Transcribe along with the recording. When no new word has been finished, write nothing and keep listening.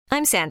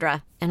I'm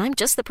Sandra, and I'm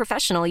just the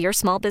professional your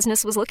small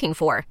business was looking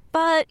for.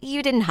 But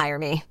you didn't hire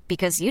me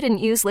because you didn't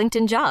use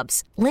LinkedIn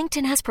Jobs.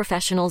 LinkedIn has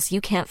professionals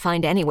you can't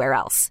find anywhere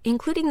else,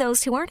 including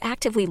those who aren't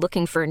actively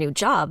looking for a new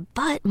job,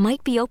 but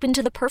might be open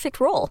to the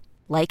perfect role,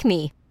 like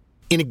me.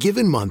 In a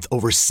given month,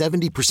 over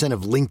 70%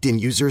 of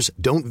LinkedIn users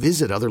don't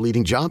visit other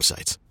leading job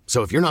sites.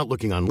 So if you're not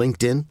looking on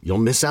LinkedIn, you'll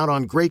miss out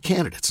on great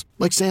candidates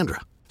like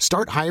Sandra.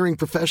 Start hiring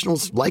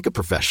professionals like a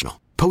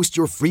professional. Post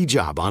your free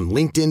job on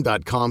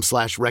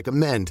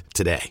linkedin.com/recommend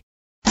today.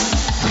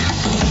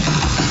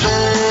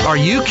 Are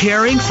you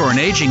caring for an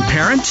aging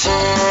parent?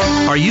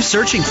 Are you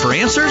searching for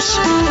answers?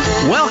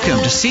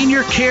 Welcome to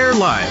Senior Care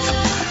Live,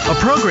 a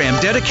program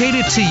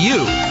dedicated to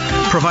you,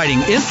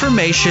 providing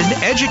information,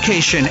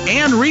 education,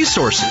 and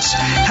resources,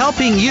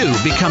 helping you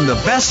become the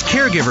best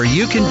caregiver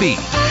you can be.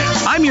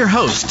 I'm your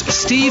host,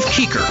 Steve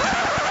Keeker.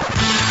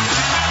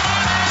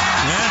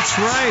 That's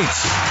right.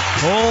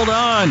 Hold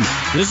on.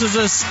 This is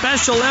a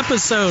special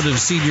episode of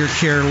Senior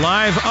Care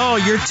Live. Oh,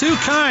 you're too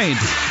kind.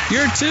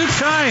 You're too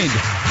kind.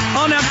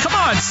 Oh, now, come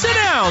on. Sit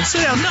down.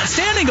 Sit down. Not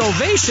standing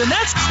ovation.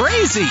 That's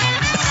crazy.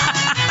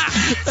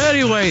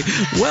 Anyway,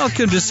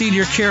 welcome to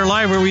Senior Care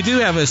Live, where we do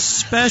have a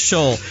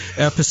special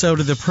episode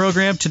of the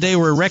program. Today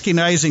we're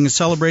recognizing and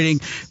celebrating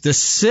the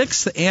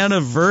 6th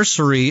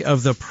anniversary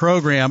of the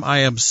program. I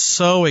am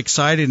so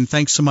excited, and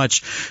thanks so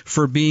much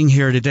for being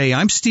here today.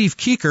 I'm Steve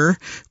Keeker,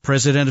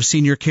 president of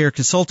Senior Care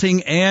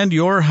Consulting, and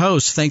your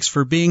host. Thanks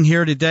for being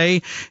here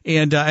today.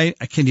 And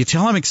can you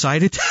tell I'm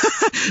excited?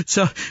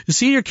 So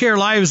Senior Care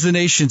Live is the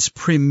nation's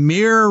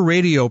premier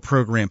radio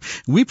program.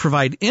 We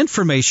provide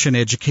information,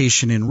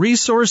 education, and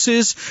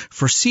resources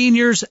for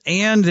seniors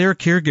and their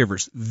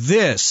caregivers.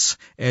 This,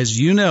 as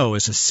you know,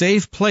 is a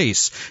safe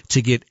place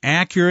to get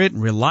accurate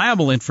and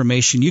reliable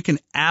information you can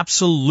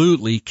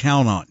absolutely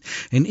count on.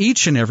 And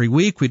each and every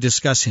week we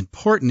discuss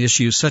important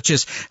issues such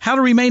as how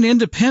to remain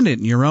independent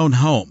in your own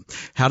home,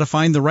 how to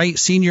find the right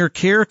senior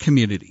care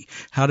community,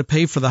 how to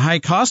pay for the high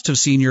cost of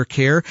senior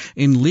care,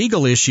 and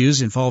legal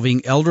issues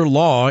involving elder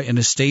law and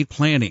estate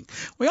planning.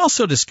 We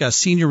also discuss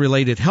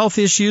senior-related health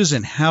issues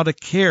and how to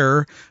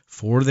care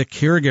for the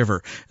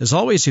caregiver. As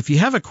always, if you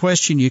have a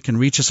question, you can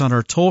reach us on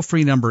our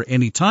toll-free number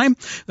anytime.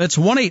 That's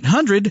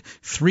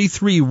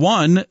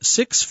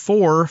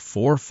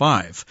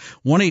 1-800-331-6445.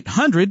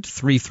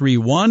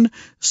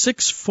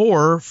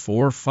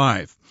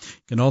 1-800-331-6445. You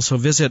can also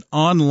visit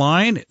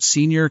online at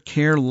Senior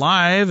Care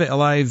Live,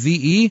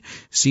 L-I-V-E,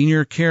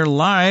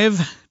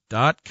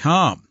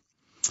 seniorcarelive.com.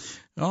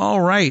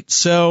 All right.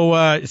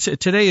 So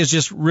today is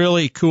just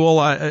really cool.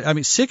 I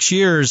mean, 6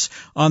 years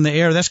on the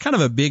air, that's kind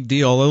of a big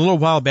deal. A little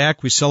while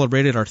back, we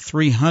celebrated our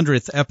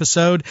 300th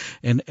episode,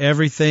 and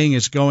everything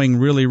is going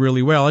really,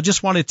 really well. I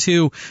just wanted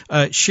to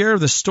share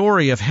the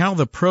story of how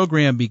the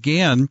program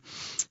began.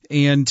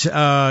 And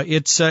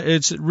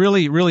it's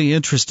really, really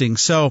interesting.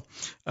 So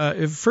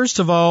first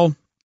of all,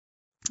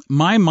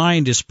 my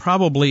mind is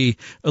probably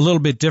a little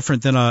bit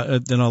different than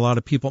a lot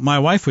of people. My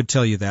wife would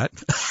tell you that.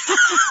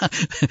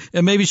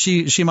 And maybe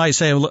she might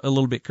say a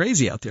little bit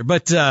crazy out there.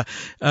 But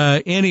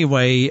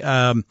anyway,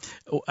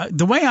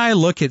 the way I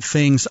look at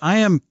things, I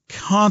am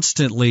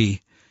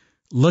constantly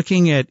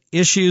looking at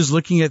issues,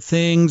 looking at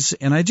things,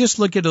 and I just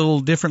look at it a little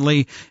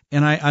differently.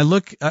 And I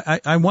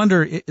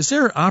wonder, is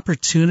there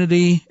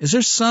opportunity? Is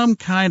there some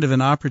kind of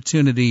an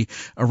opportunity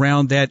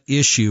around that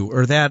issue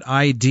or that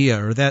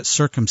idea or that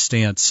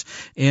circumstance?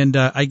 And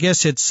I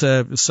guess it's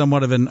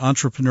somewhat of an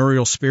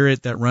entrepreneurial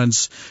spirit that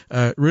runs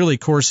really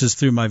courses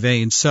through my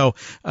veins. So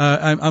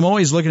I'm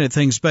always looking at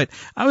things. But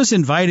I was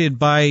invited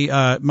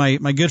by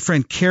my good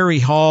friend Kerry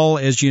Hall,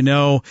 as you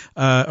know,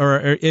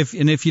 or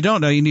if you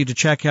don't know, you need to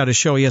check out his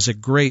show. He has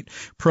a great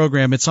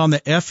program. It's on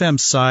the FM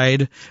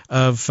side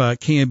of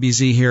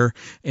KMBZ here,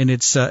 and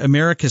it's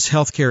America's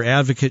Healthcare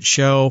Advocate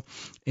Show.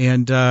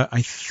 And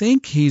I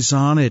think he's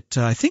on at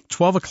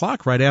 12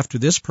 o'clock right after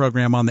this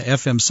program on the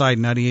FM side,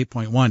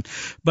 98.1.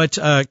 But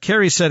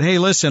Kerry said, "Hey,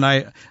 listen,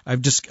 I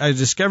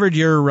discovered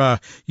your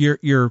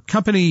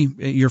company,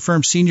 your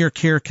firm, Senior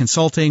Care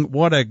Consulting.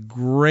 What a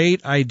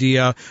great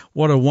idea!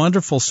 What a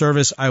wonderful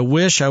service! I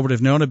wish I would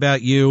have known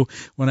about you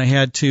when I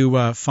had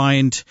to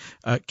find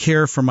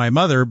care for my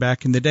mother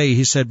back in the day."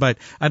 He said, "But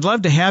I'd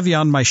love to have you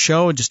on my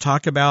show and just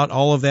talk about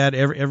all of that,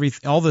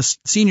 all the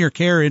senior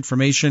care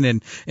information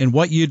and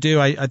what you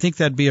do. I think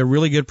that'd be a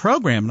really good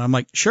program." And I'm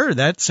like, "Sure,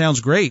 that sounds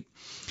great."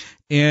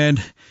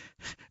 And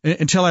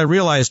until I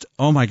realized,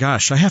 oh my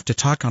gosh, I have to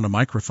talk on a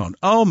microphone.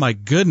 Oh my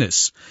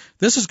goodness,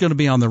 this is going to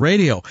be on the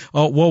radio.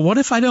 Oh, well, what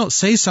if I don't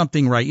say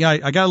something right? Yeah,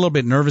 I got a little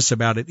bit nervous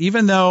about it.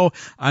 Even though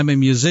I'm a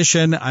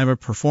musician, I'm a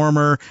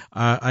performer,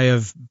 I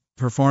have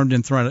performed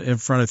in front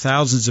of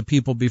thousands of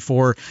people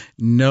before,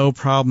 no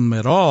problem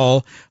at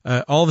all.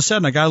 All of a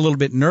sudden, I got a little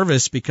bit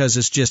nervous because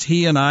it's just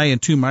he and I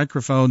and two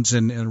microphones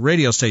and a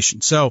radio station.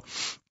 So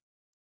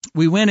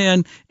we went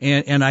in,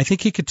 and I think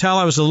he could tell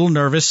I was a little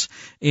nervous,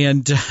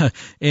 and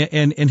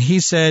he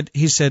said,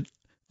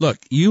 Look,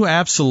 you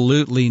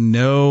absolutely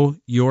know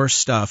your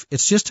stuff.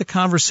 It's just a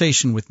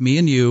conversation with me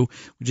and you.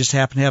 We just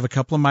happen to have a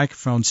couple of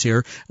microphones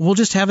here. We'll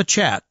just have a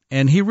chat.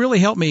 And he really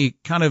helped me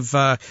kind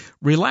of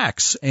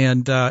relax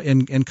and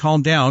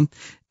calm down.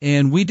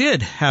 And we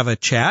did have a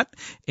chat.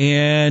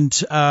 And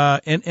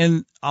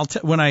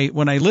when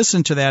I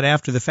listened to that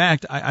after the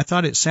fact, I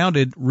thought it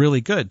sounded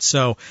really good.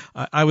 So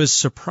I was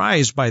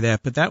surprised by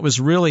that. But that was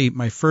really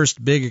my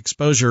first big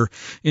exposure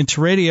into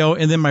radio.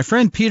 And then my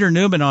friend Peter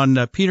Newman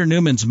on Peter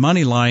Newman's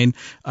Money Line,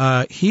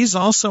 he's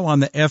also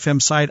on the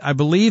FM side. I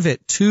believe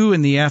at 2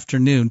 in the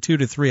afternoon, 2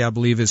 to 3, I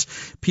believe, is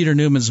Peter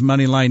Newman's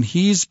Money Line.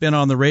 He's been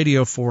on the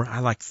radio for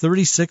like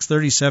 36,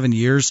 37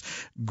 years.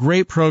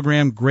 Great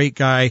program, great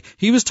guy.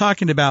 He was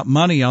talking about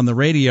money on the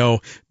radio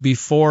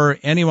before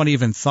anyone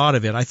even thought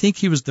of it. I think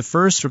he was the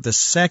first or the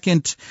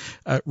second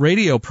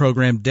radio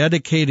program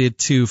dedicated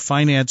to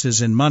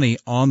finances and money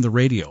on the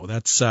radio.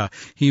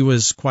 He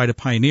was quite a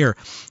pioneer.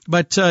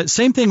 But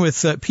same thing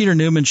with Peter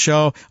Newman's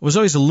show. I was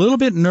always a little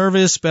bit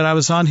nervous, but I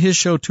was on his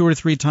show 2 or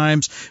 3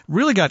 times,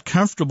 really got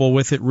comfortable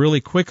with it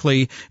really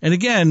quickly. And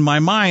again, my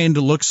mind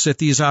looks at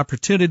these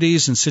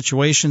opportunities and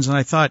situations, and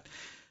I thought,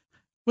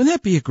 wouldn't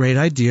that be a great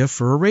idea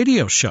for a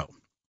radio show?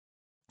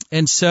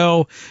 And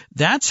so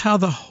that's how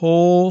the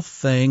whole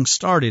thing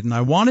started. And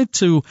I wanted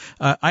to,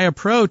 I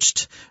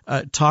approached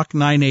Talk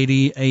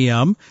 980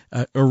 AM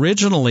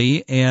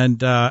originally,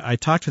 and I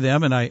talked to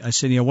them, and I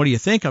said, what do you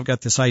think? I've got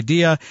this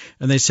idea.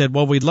 And they said,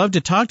 well, we'd love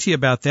to talk to you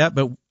about that,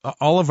 but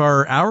all of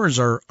our hours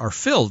are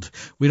filled.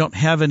 We don't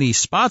have any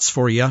spots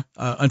for you,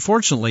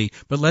 unfortunately,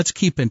 but let's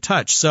keep in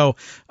touch. So,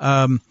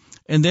 and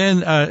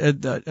then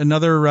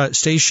another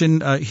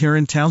station here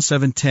in town,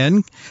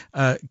 710,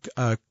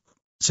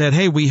 said,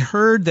 hey, we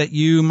heard that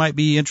you might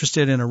be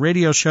interested in a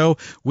radio show.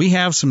 We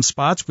have some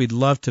spots. We'd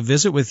love to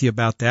visit with you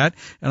about that.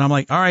 And I'm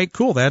like, all right,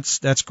 cool.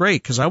 That's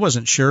great, because I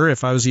wasn't sure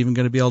if I was even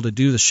going to be able to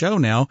do the show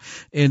now.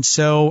 And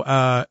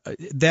so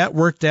that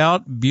worked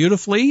out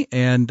beautifully,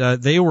 and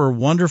they were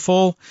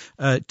wonderful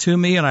to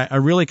me. And I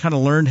really kind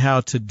of learned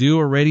how to do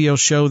a radio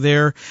show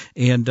there,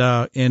 and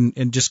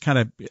just kind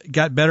of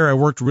got better. I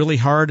worked really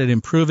hard at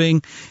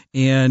improving,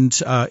 and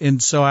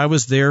so I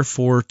was there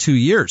for 2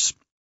 years.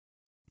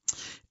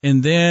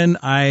 And then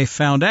I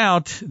found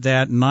out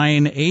that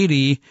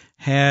 980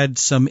 had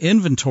some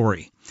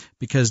inventory,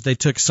 because they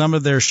took some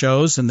of their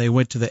shows and they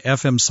went to the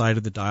FM side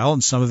of the dial,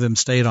 and some of them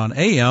stayed on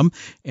AM,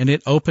 and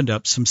it opened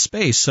up some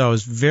space. So I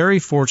was very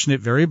fortunate,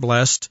 very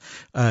blessed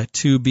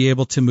to be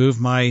able to move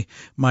my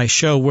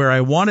show where I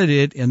wanted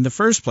it in the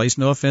first place.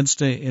 No offense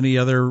to any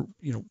other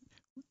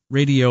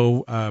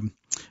radio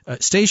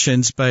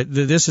stations, but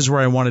this is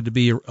where I wanted to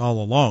be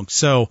all along.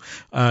 So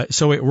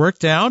it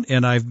worked out,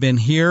 and I've been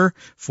here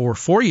for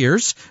 4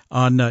 years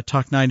on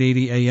Talk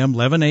 980 AM,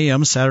 11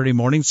 a.m. Saturday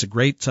morning. It's a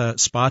great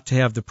spot to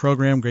have the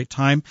program, great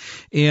time,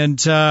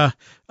 and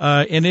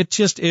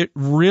it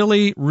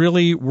really,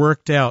 really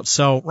worked out.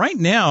 So right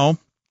now,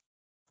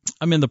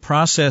 I'm in the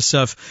process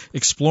of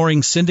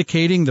exploring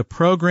syndicating the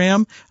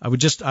program.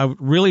 I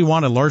really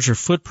want a larger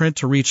footprint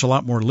to reach a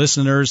lot more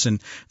listeners,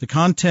 and the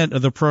content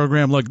of the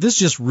program. Look, this is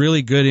just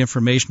really good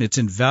information. It's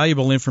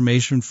invaluable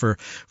information for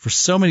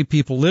so many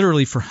people,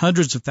 literally for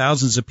hundreds of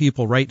thousands of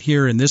people right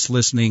here in this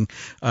listening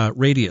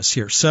radius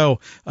here.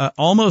 So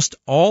almost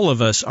all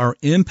of us are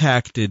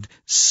impacted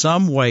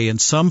some way, in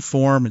some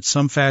form, in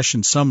some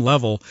fashion, some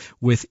level,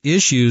 with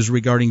issues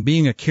regarding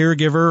being a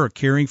caregiver or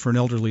caring for an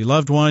elderly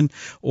loved one,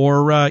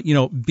 or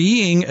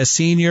being a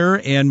senior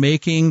and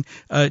making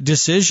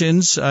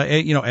decisions,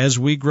 as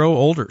we grow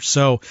older.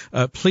 So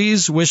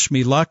please wish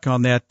me luck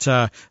on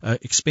that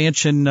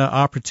expansion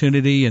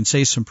opportunity, and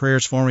say some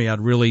prayers for me. I'd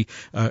really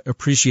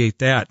appreciate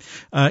that.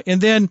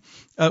 And then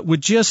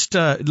would just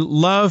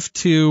love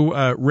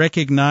to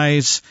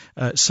recognize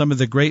some of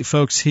the great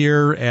folks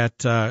here at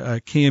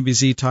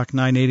KMBZ Talk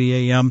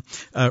 980 AM.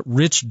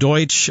 Rich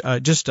Deutsch,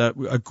 just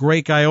a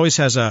great guy, always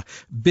has a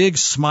big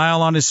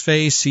smile on his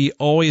face. He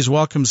always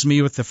welcomes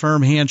me with the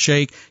firm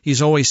handshake.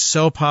 He's always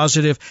so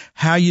positive.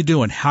 How you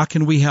doing? How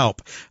can we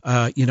help?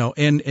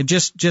 And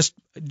just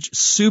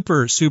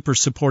super, super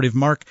supportive.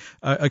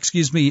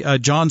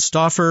 John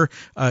Stauffer,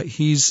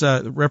 he's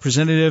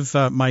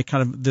representative, my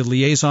kind of the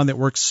liaison that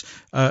works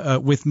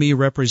with me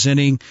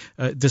representing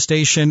the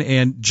station.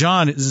 And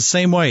John is the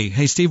same way.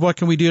 Hey, Steve, what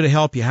can we do to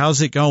help you?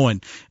 How's it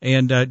going?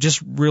 And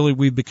just really,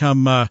 we've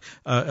become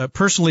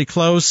personally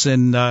close,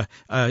 and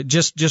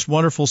just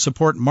wonderful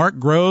support. Mark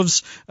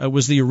Groves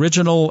was the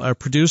original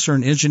producer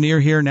and engineer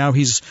here. Now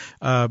he's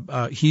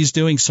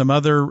doing some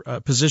other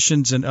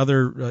positions and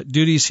other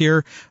duties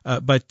here.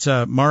 But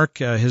Mark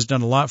has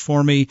done a lot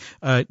for me.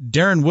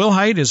 Darren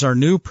Wilhite is our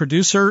new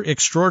producer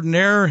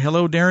extraordinaire.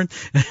 Hello, Darren.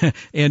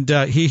 And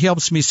he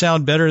helps me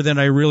sound better than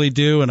I really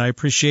do, and I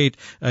appreciate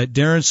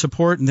Darren's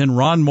support. And then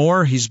Ron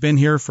Moore, he's been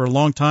here for a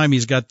long time.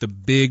 He's got the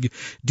big,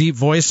 deep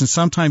voice, and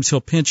sometimes he'll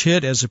pinch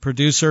hit as a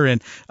producer.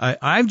 And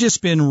I've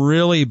just been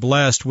really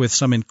blessed with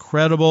some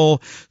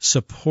incredible,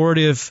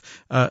 supportive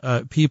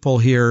people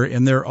here,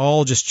 and they're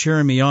all just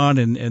cheering me on,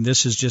 and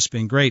this has just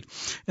been great.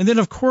 And then,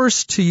 of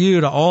course, to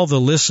you, to all the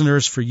listeners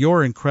listeners for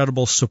your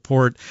incredible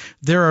support.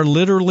 There are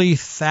literally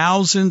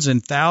thousands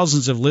and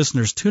thousands of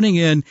listeners tuning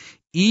in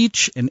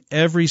each and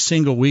every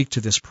single week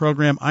to this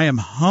program. I am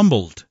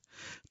humbled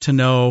to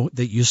know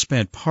that you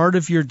spent part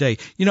of your day.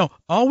 You know,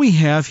 all we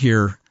have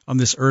here on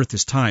this earth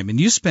is time,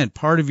 and you spent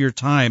part of your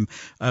time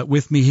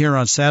with me here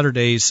on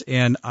Saturdays,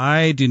 and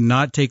I do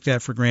not take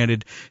that for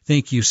granted.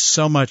 Thank you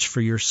so much for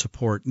your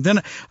support. And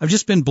then I've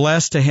just been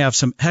blessed to have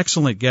some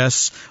excellent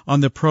guests on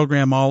the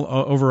program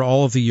over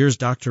all of the years.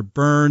 Dr.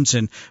 Burns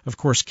and, of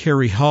course,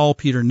 Carrie Hull,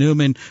 Peter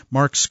Newman,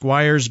 Mark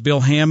Squires,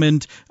 Bill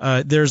Hammond.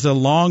 There's a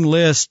long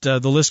list.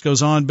 The list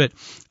goes on, but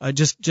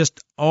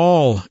just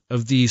all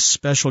of these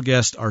special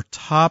guests are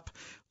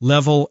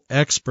top-level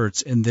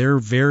experts in their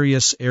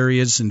various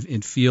areas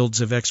and fields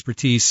of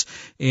expertise,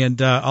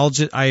 and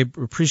I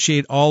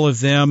appreciate all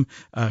of them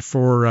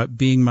for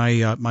being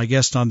my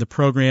guest on the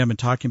program and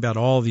talking about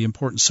all the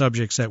important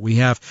subjects that we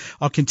have.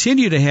 I'll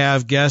continue to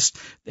have guests,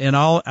 and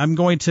I'm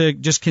going to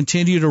just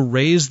continue to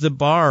raise the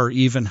bar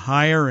even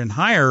higher and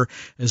higher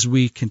as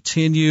we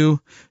continue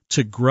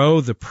to grow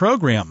the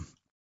program.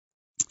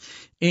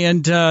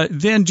 And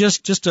then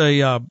just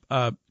a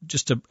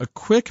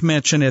quick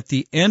mention at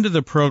the end of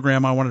the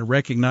program. I want to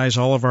recognize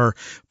all of our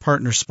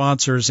partner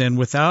sponsors, and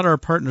without our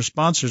partner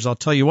sponsors, I'll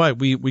tell you what,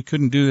 we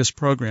couldn't do this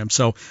program.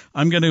 So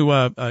I'm going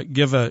to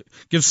give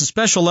some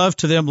special love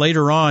to them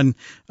later on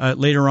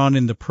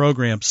in the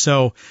program.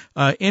 So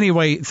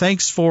anyway,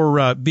 thanks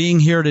for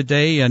being here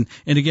today, and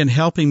again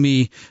helping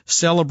me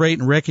celebrate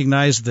and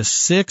recognize the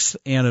 6th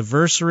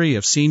anniversary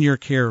of Senior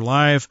Care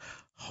Live.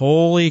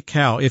 Holy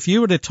cow. If you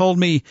would have told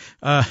me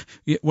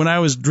when I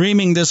was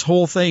dreaming this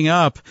whole thing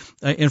up,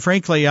 and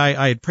frankly,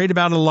 I had prayed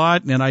about it a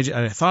lot, and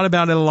I thought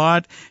about it a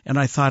lot, and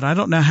I thought, I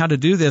don't know how to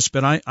do this,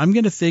 but I'm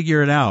going to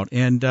figure it out.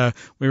 And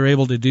we were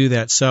able to do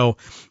that. So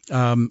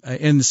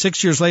and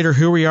 6 years later,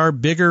 here we are,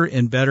 bigger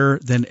and better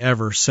than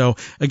ever. So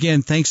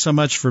again, thanks so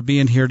much for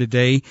being here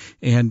today,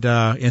 and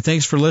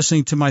thanks for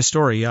listening to my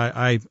story.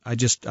 I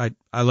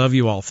love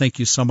you all. Thank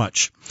you so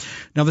much.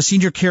 Now, the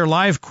Senior Care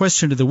Live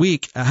question of the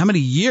week: how many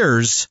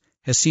years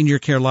has Senior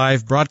Care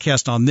Live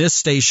broadcast on this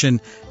station,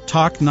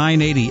 Talk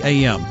 980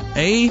 AM?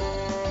 A,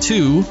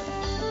 2,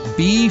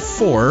 B,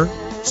 4,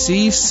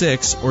 C,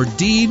 6, or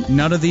D,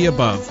 none of the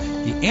above?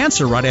 The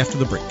answer right after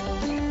the break.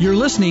 You're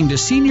listening to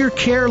Senior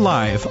Care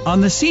Live on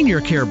the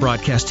Senior Care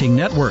Broadcasting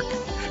Network.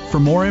 For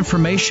more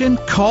information,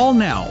 call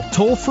now,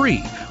 toll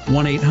free,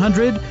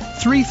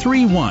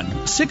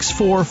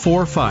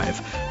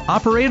 1-800-331-6445.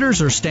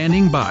 Operators are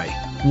standing by.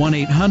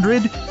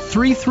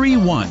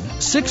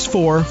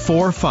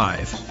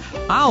 1-800-331-6445.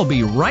 I'll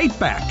be right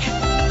back.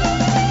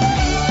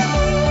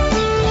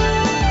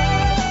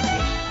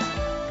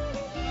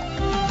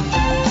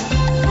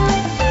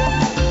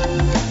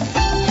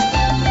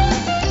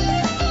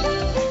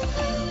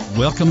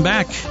 Welcome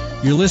back.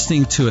 You're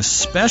listening to a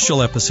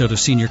special episode of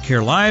Senior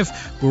Care Live,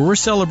 where we're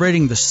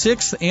celebrating the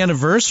 6th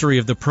anniversary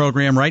of the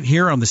program right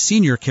here on the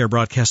Senior Care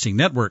Broadcasting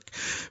Network.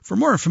 For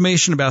more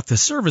information about the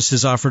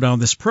services offered on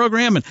this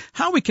program and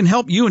how we can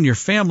help you and your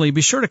family,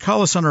 be sure to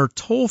call us on our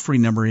toll-free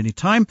number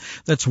anytime.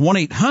 That's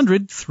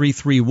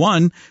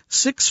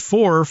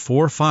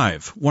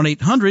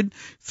 1-800-331-6445.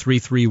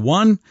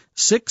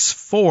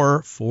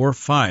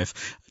 1-800-331-6445.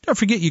 Don't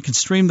forget, you can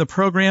stream the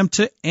program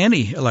to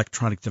any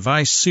electronic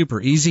device. Super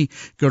easy.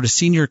 Go to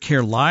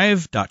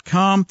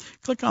seniorcarelive.com,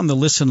 click on the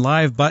Listen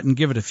Live button,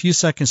 give it a few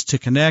seconds to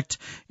connect,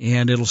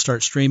 and it'll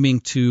start streaming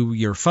to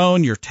your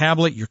phone, your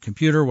tablet, your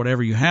computer,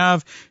 whatever you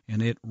have,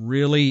 and it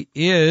really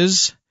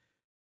is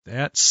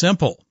that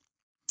simple.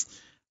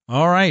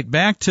 All right,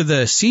 back to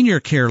the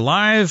Senior Care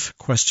Live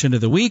question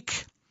of the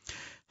week.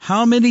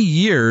 How many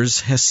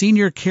years has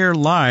Senior Care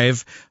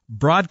Live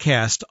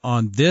broadcast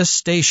on this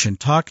station,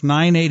 Talk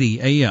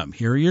 980 AM?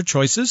 Here are your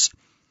choices.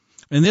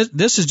 And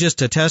this is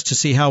just a test to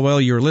see how well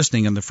you're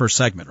listening in the first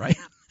segment, right?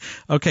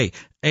 Okay.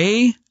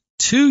 A,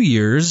 2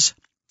 years.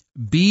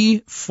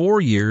 B, 4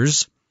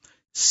 years.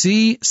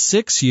 C,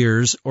 6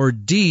 years. Or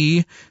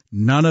D,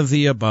 none of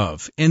the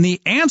above. And the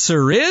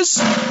answer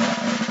is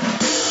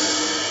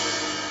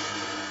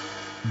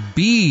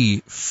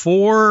B,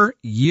 4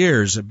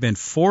 years. It's been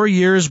 4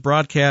 years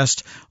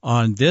broadcast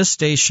on this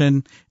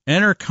station,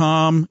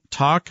 Entercom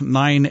Talk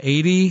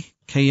 980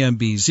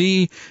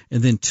 KMBZ,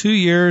 and then 2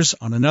 years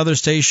on another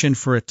station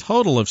for a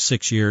total of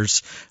 6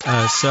 years.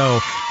 So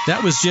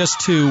that was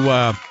just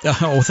to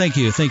thank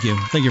you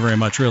very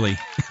much. Really,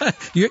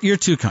 you're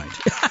too kind.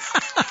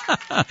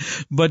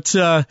 But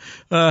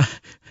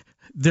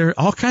there are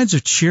all kinds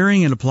of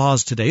cheering and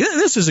applause today.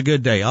 This is a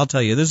good day. I'll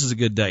tell you, this is a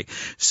good day.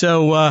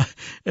 So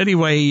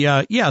anyway,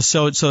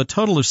 so a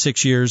total of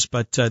 6 years,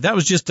 but that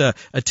was just a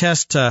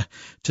test to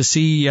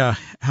see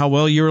how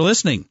well you were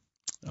listening.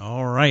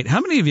 All right.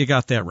 How many of you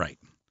got that right?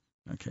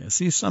 Okay. I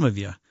see some of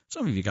you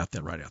got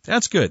that right out there.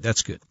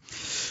 That's good.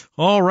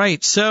 All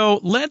right. So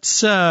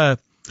let's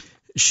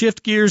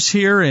shift gears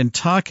here and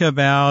talk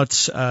about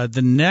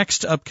the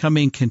next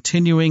upcoming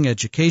continuing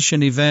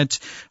education event.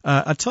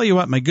 I'll tell you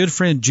what, my good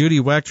friend Judy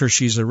Wechter,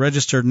 she's a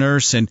registered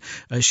nurse, and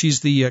she's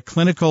the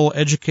clinical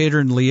educator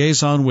and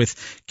liaison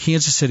with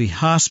Kansas City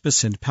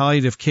Hospice and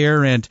Palliative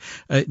Care. And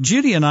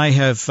Judy and I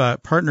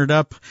have partnered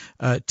up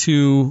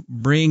to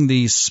bring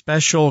these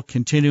special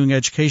continuing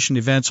education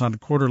events on a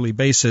quarterly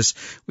basis.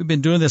 We've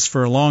been doing this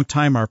for a long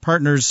time. Our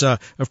partners,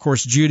 of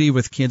course, Judy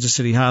with Kansas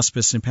City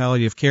Hospice and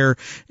Palliative Care,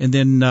 and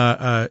then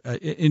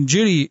and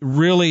Judy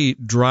really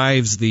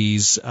drives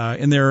these,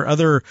 and there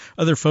are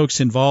other folks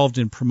involved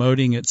in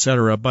promoting, et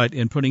cetera, but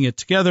in putting it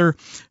together.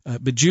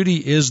 But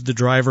Judy is the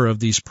driver of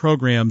these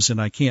programs, and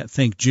I can't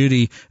thank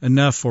Judy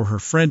enough for her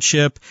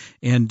friendship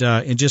and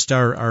just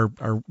our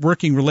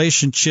working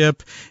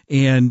relationship,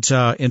 and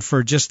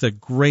for just the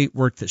great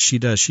work that she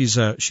does. She's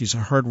a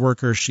hard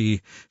worker.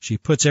 She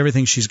puts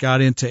everything she's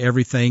got into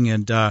everything,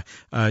 and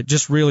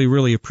just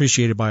really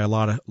appreciated by a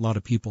lot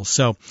of people.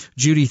 So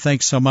Judy,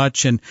 thanks so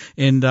much.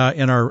 And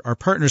our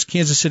partners,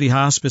 Kansas City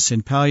Hospice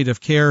and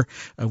Palliative Care,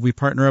 we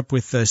partner up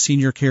with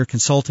Senior Care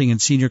Consulting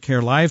and Senior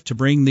Care Live to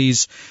bring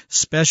these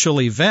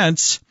special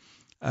events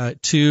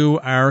to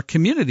our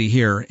community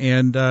here,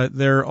 and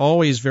they're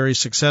always very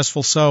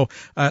successful. So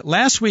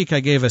last week I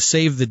gave a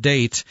save the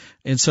date,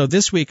 and so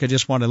this week I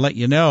just want to let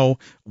you know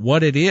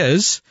what it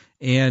is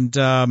and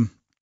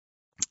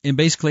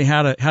basically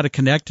how to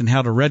connect and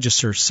how to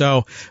register.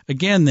 So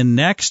again, the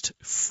next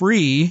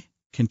free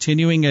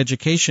continuing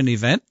education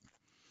event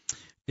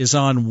is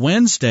on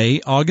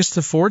Wednesday, August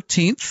the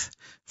 14th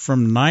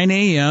from 9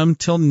 a.m.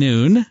 till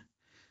noon.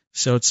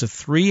 So it's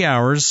 3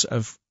 hours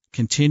of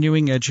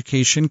continuing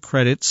education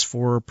credits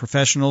for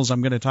professionals.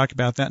 I'm going to talk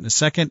about that in a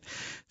second.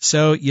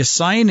 So you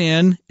sign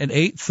in at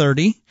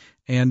 8:30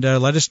 and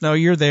let us know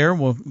you're there.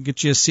 We'll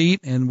get you a seat,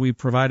 and we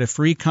provide a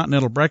free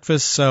continental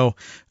breakfast. So,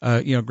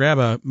 grab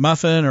a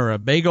muffin or a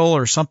bagel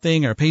or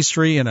something, or a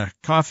pastry and a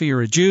coffee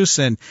or a juice,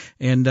 and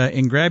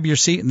grab your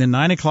seat. And then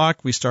 9 o'clock,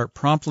 we start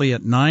promptly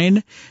at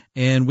 9,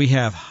 and we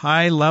have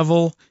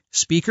high-level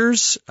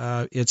speakers.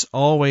 It's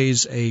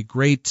always a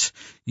great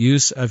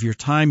use of your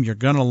time. You're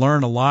going to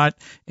learn a lot.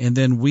 And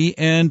then we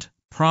end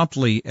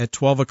promptly at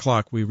 12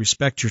 o'clock. We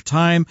respect your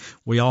time.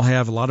 We all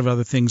have a lot of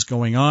other things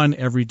going on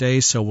every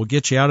day, so we'll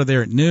get you out of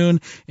there at noon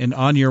and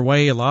on your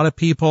way. A lot of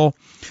people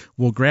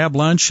will grab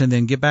lunch and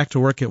then get back to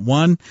work at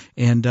 1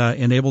 and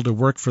able to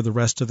work for the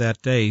rest of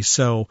that day.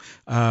 So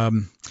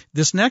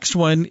this next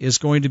one is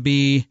going to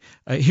be,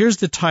 here's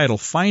the title,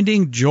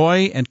 Finding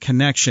Joy and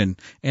Connection,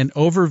 an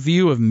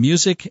Overview of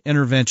Music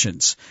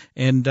Interventions.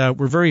 And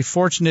we're very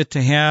fortunate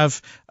to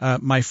have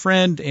my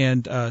friend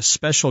and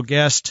special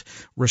guest,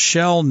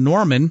 Rochelle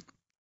Norman.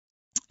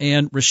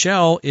 And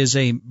Rochelle is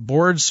a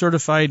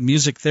board-certified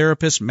music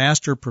therapist,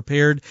 master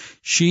prepared.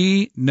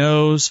 She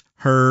knows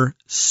her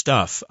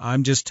stuff.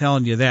 I'm just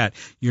telling you that.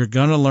 You're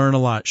going to learn a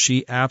lot.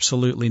 She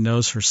absolutely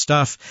knows her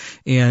stuff.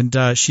 And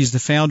she's the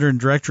founder and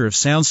director of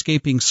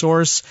Soundscaping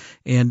Source,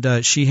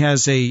 and she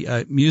has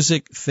a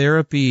music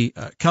therapy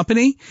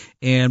company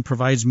and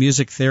provides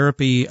music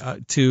therapy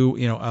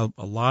to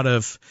a lot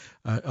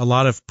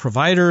of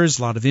providers,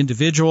 a lot of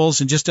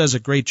individuals, and just does a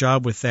great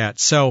job with that.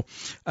 So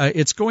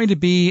it's going to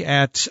be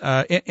at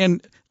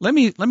and let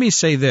me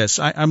say this.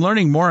 I'm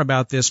learning more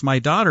about this. My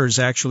daughter is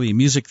actually a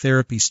music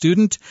therapy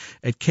student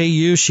at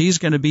KU. She's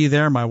going to be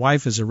there. My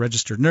wife is a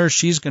registered nurse.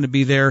 She's going to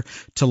be there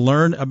to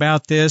learn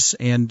about this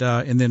and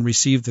then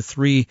receive the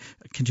 3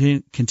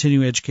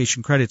 continuing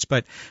education credits.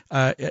 But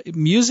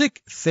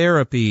music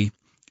therapy,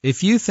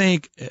 if you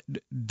think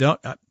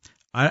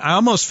I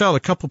almost felt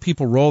a couple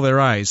people roll their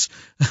eyes.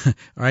 All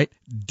right,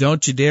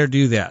 don't you dare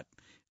do that.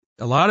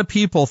 A lot of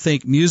people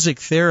think music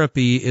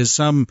therapy is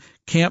some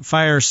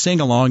campfire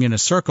sing-along in a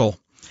circle.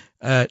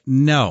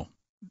 No,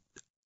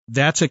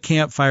 that's a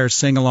campfire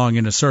sing-along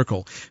in a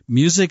circle.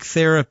 Music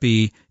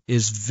therapy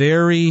is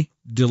very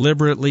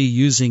deliberately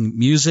using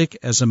music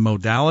as a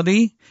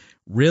modality,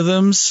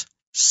 rhythms,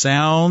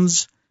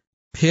 sounds,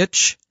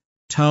 pitch,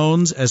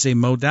 tones as a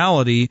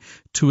modality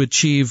to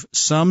achieve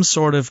some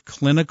sort of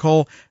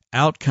clinical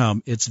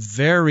outcome. It's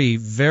very,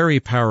 very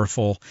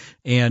powerful,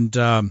 and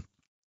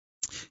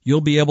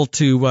you'll be able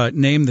to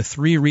name the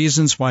 3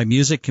 reasons why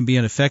music can be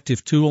an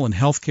effective tool in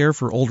healthcare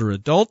for older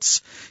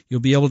adults. You'll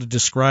be able to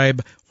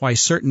describe why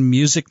certain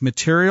music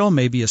material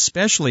may be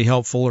especially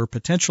helpful or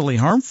potentially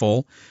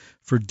harmful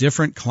for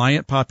different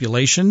client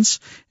populations.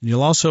 And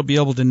you'll also be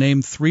able to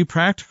name 3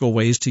 practical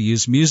ways to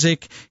use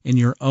music in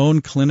your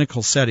own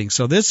clinical setting.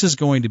 So this is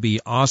going to be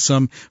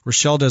awesome.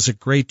 Rochelle does a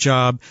great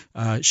job.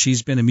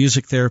 She's been a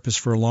music therapist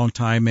for a long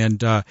time,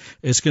 and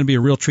it's going to be a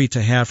real treat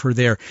to have her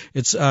there.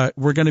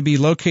 We're going to be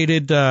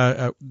located,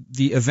 the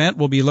event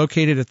will be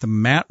located at the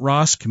Matt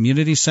Ross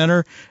Community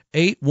Center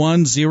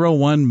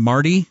 8101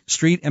 Marty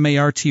Street,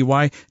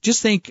 Marty.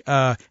 Just think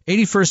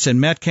 81st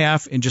and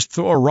Metcalf and just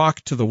throw a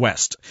rock to the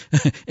west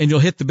and you'll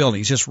hit the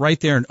building. It's just right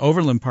there in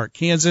Overland Park,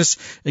 Kansas.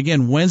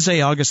 Again,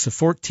 Wednesday, August the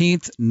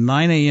 14th,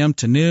 9 a.m.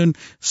 to noon.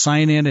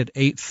 Sign in at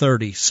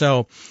 8:30.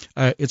 So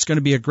it's going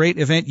to be a great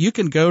event. You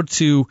can go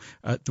to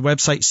the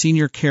website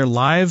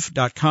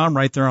seniorcarelive.com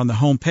right there on the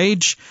home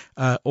page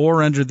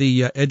or under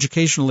the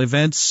educational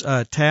events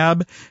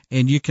tab,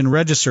 and you can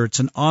register. It's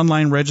an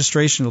online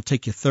registration. It'll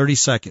take you 30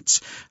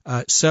 seconds.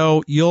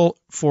 So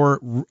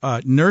for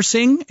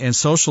nursing and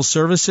social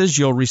services,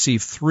 you'll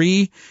receive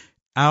 3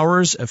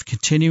 hours of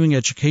continuing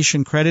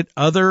education credit.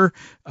 Other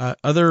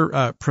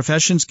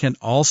professions can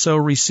also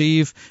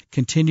receive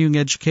continuing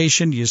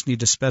education. You just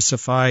need to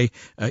specify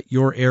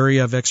your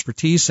area of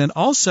expertise, and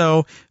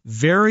also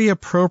very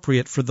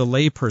appropriate for the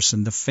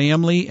layperson, the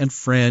family and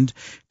friend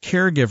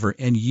caregiver,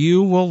 and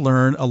you will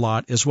learn a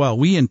lot as well.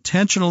 We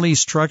intentionally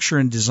structure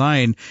and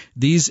design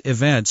these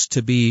events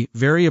to be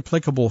very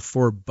applicable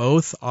for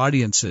both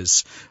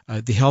audiences,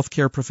 the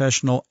healthcare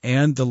professional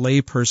and the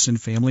layperson,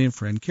 family and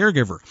friend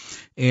caregiver.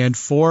 And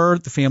for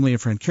the family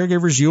and friend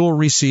caregivers, you will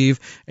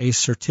receive a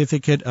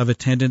certificate of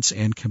attendance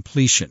and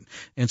completion.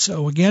 And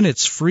so, again,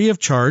 it's free of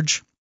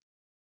charge.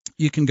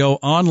 You can go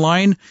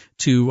online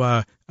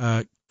to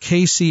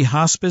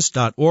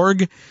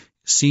kchospice.org,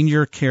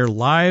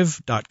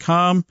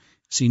 seniorcarelive.com,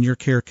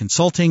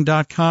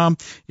 seniorcareconsulting.com.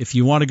 If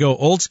you want to go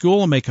old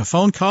school and make a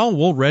phone call,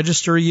 we'll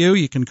register you.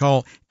 You can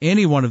call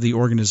any one of the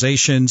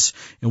organizations,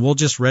 and we'll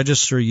just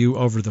register you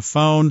over the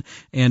phone.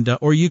 And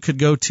or you could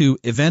go to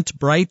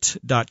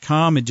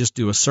eventbrite.com and just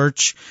do a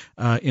search,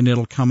 and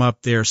it'll come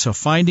up there. So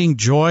finding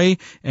joy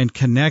and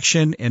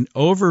connection and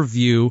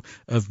overview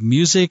of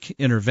music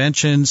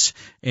interventions,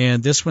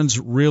 and this one's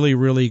really,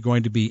 really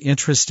going to be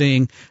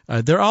interesting.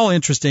 They're all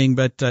interesting,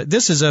 but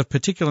this is of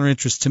particular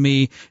interest to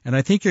me, and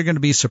I think you're going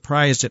to be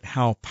surprised at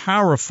how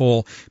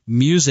powerful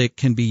music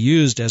can be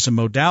used as a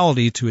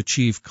modality to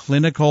achieve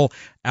clinical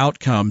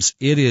outcomes.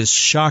 It is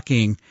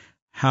shocking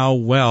how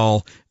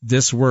well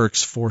this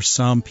works for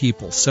some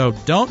people. So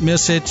don't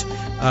miss it.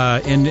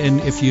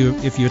 And if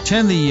you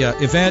attend the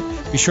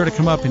event, be sure to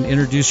come up and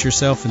introduce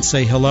yourself and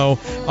say hello.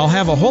 I'll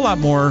have a whole lot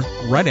more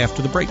right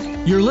after the break.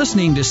 You're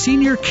listening to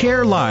Senior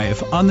Care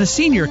Live on the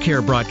Senior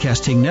Care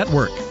Broadcasting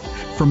Network.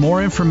 For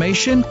more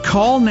information,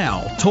 call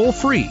now, toll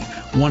free,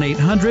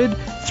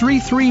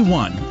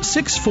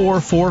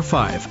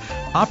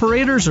 1-800-331-6445.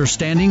 Operators are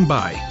standing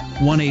by.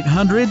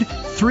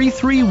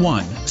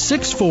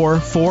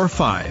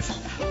 1-800-331-6445.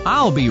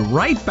 I'll be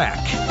right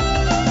back.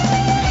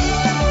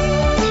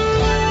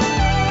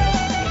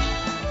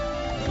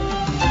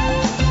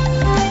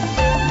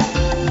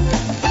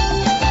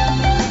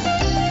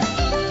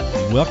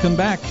 Welcome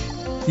back.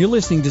 You're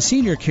listening to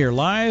Senior Care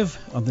Live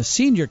on the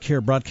Senior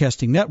Care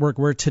Broadcasting Network,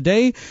 where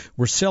today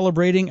we're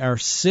celebrating our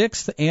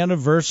 6th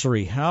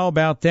anniversary. How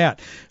about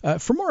that?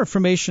 For more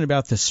information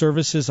about the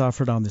services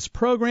offered on this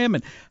program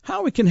and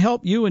how we can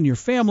help you and your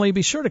family,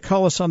 be sure to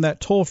call us on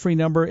that toll-free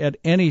number at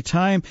any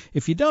time.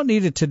 If you don't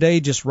need it today,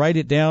 just write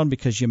it down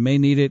because you may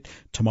need it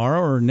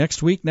tomorrow or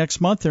next week, next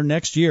month, or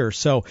next year.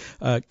 So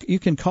you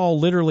can call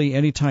literally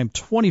anytime,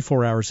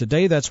 24 hours a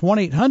day. That's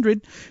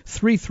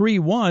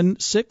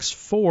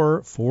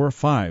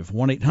 1-800-331-6445.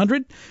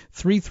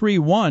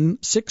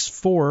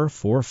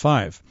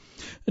 1-800-331-6445.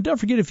 And don't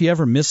forget, if you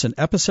ever miss an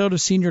episode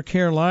of Senior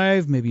Care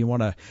Live, maybe you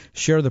want to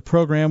share the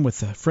program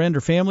with a friend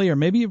or family, or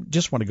maybe you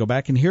just want to go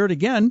back and hear it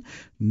again,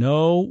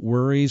 no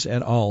worries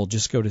at all.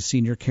 Just go to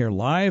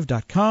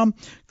seniorcarelive.com,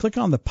 click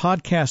on the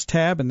podcast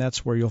tab, and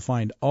that's where you'll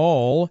find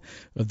all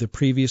of the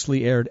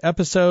previously aired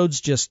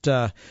episodes. Just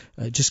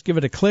give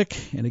it a click,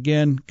 and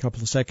again, a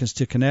couple of seconds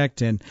to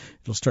connect, and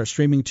it'll start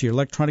streaming to your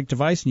electronic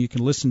device, and you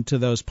can listen to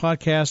those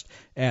podcasts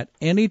at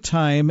any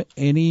time,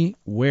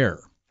 anywhere.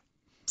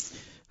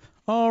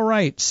 All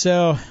right,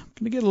 so I'm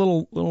going to get a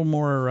little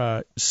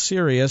more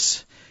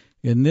serious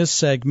in this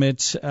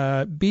segment.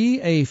 Be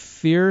a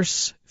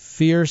fierce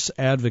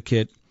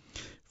advocate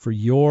for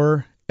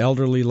your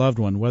elderly loved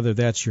one, whether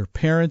that's your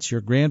parents,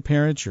 your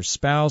grandparents, your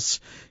spouse,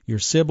 your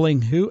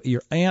sibling,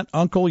 your aunt,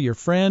 uncle, your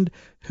friend,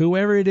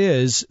 whoever it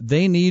is,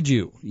 they need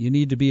you. You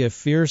need to be a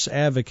fierce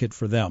advocate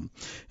for them.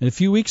 And a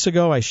few weeks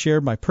ago, I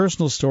shared my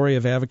personal story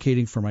of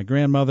advocating for my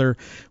grandmother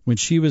when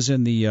she was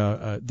in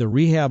the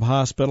rehab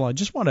hospital. I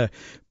just want to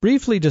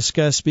briefly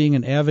discuss being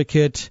an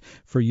advocate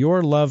for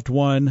your loved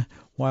one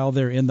while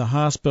they're in the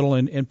hospital,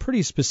 and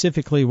pretty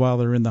specifically while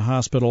they're in the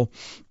hospital.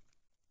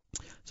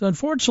 So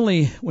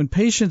unfortunately, when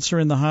patients are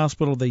in the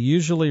hospital, they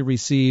usually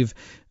receive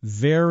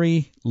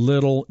very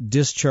little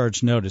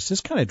discharge notice.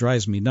 This kind of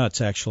drives me nuts,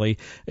 actually.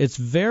 It's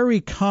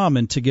very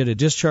common to get a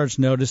discharge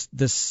notice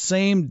the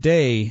same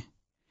day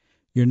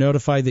you're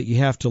notified that you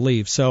have to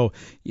leave. So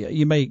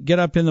you may get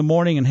up in the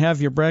morning and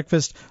have your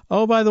breakfast.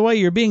 Oh, by the way,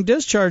 you're being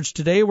discharged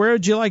today. Where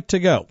would you like to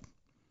go?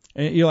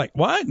 You're like,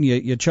 what? And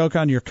you choke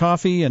on your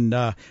coffee, and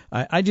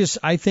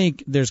I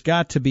think there's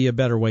got to be a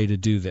better way to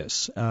do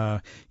this.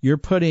 You're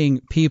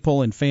putting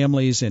people and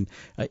families, and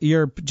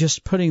you're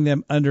just putting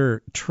them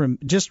under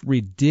just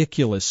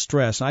ridiculous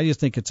stress. I just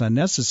think it's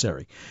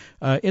unnecessary.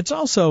 It's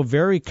also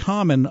very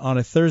common on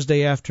a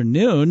Thursday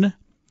afternoon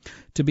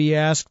to be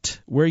asked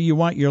where you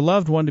want your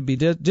loved one to be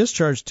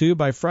discharged to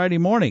by Friday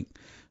morning.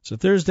 So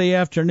Thursday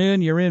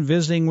afternoon, you're in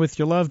visiting with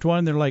your loved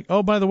one. They're like,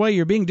 oh, by the way,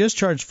 you're being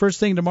discharged first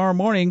thing tomorrow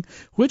morning.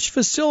 Which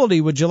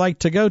facility would you like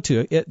to go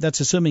to? That's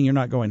assuming you're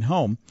not going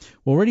home.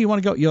 Well, where do you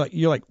want to go?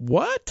 You're like,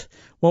 what?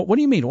 Well, what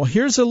do you mean? Well,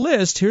 here's a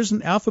list. Here's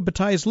an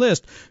alphabetized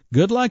list.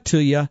 Good luck to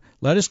you.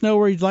 Let us know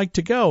where you'd like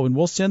to go, and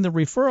we'll send the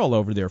referral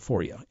over there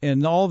for you.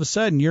 And all of a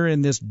sudden, you're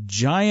in this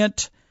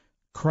giant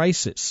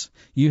crisis.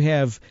 You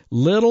have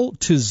little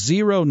to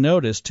zero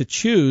notice to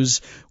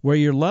choose where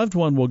your loved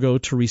one will go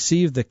to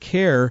receive the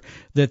care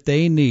that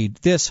they need.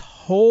 This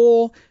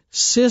whole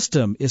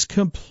system is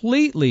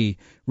completely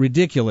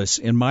ridiculous,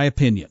 in my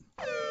opinion.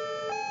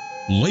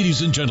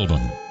 Ladies and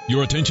gentlemen,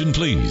 your attention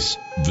please.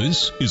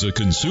 This is a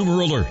Consumer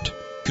Alert.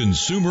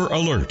 Consumer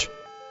Alert.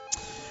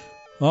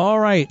 All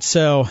right,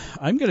 so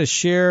I'm going to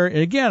share, and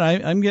again,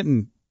 I'm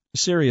getting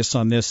serious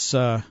on this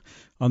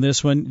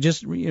one.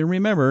 Just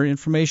remember,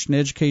 information,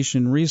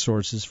 education, and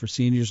resources for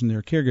seniors and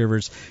their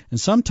caregivers. And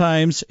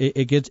sometimes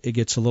it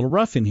gets a little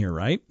rough in here,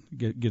 right?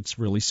 It gets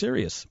really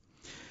serious.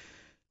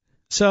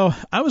 So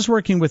I was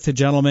working with a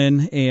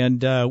gentleman,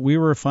 and we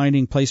were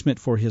finding placement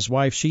for his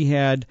wife. She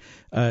had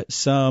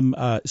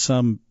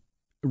some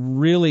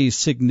really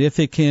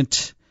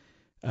significant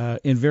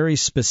and very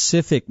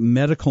specific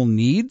medical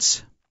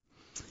needs,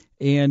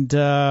 and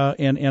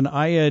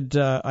I had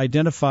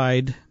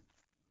identified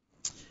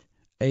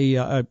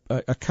a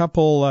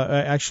couple,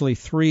 actually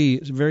three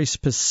very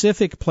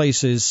specific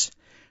places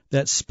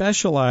that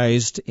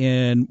specialized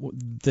in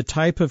the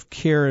type of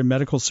care and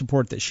medical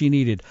support that she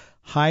needed.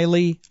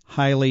 Highly,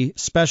 highly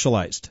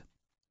specialized.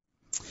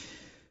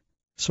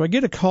 So I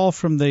get a call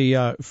from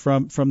the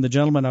from the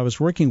gentleman I was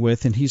working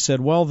with, and he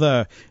said, well,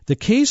 the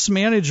case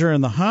manager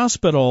in the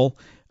hospital,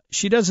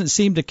 she doesn't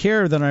seem to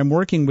care that I'm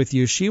working with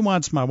you. She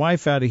wants my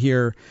wife out of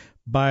here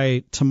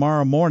by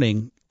tomorrow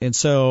morning, and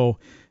so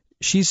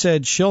she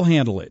said she'll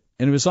handle it.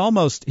 And it was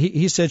almost,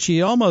 he said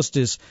she almost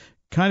is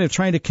kind of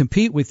trying to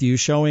compete with you,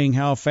 showing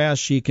how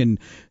fast she can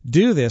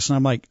do this. And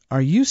I'm like,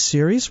 are you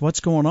serious?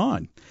 What's going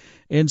on?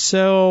 And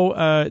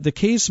so the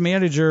case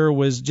manager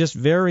was just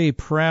very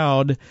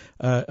proud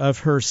of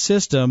her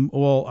system.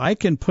 Well, I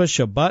can push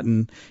a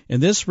button,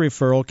 and this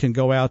referral can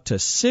go out to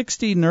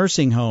 60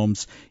 nursing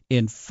homes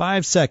in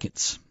 5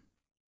 seconds.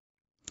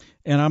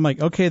 And I'm like,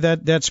 okay,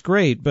 that's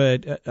great,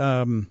 but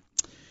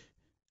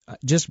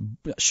just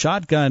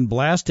shotgun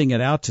blasting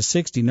it out to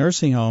 60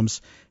 nursing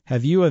homes.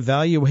 Have you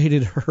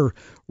evaluated her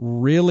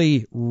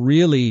really,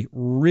 really,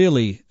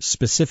 really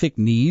specific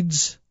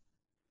needs?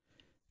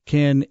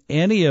 Can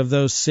any of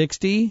those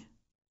 60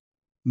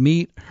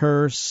 meet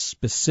her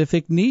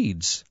specific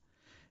needs?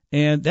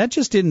 And that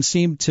just didn't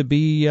seem to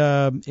be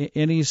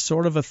any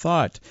sort of a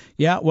thought.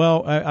 Yeah,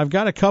 well, I've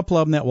got a couple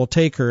of them that will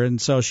take her,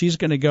 and so she's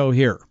going to go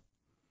here.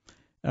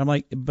 I'm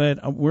like, but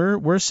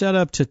we're set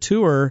up to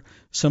tour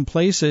some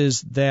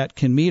places that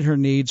can meet her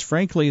needs.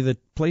 Frankly, the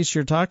place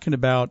you're talking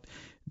about,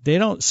 they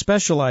don't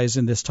specialize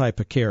in this type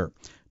of care.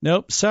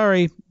 Nope,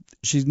 sorry.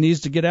 She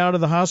needs to get out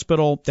of the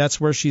hospital. That's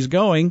where she's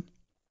going.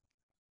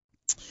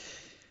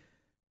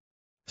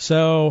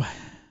 So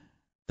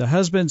the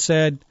husband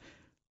said,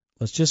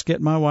 let's just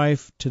get my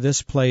wife to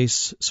this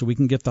place so we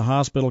can get the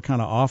hospital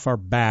kind of off our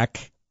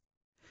back.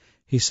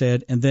 He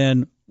said, and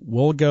then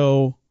I'll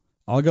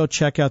go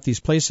check out these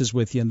places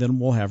with you, and then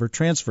we'll have her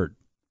transferred.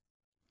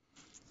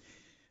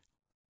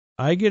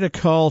 I get a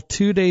call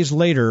 2 days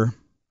later.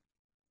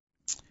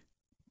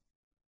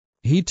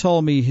 He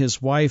told me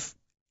his wife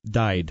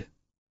died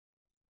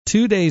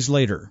 2 days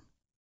later.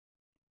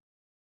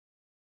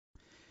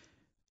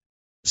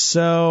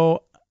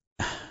 So,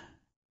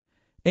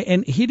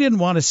 and he didn't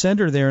want to send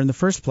her there in the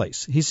first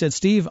place. He said,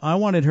 Steve, I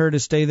wanted her to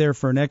stay there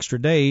for an extra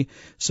day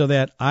so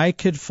that I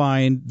could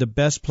find the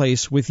best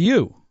place with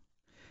you.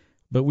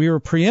 But we were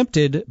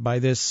preempted by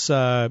this.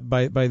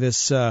 By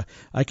this,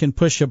 I can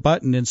push a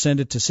button and send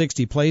it to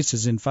 60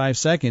 places in 5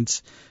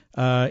 seconds,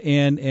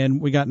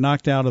 and we got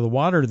knocked out of the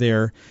water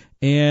there.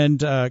 And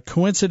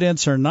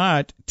coincidence or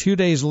not, 2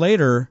 days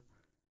later,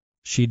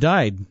 she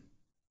died.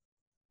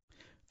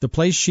 The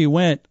place she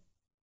went,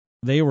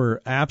 they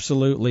were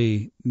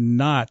absolutely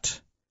not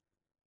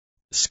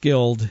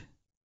skilled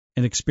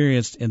and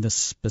experienced in the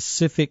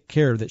specific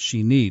care that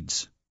she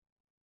needs.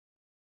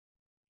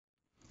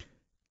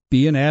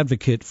 Be an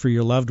advocate for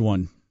your loved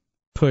one.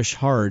 Push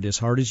hard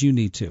as you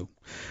need to.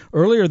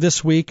 Earlier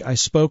this week, I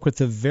spoke with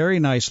a very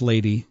nice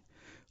lady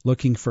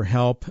looking for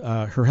help.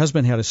 Her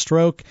husband had a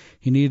stroke.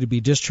 He needed to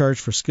be discharged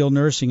for skilled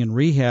nursing and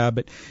rehab,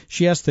 but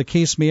she asked the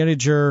case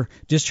manager,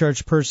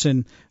 discharge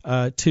person,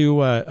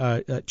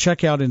 to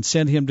check out and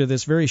send him to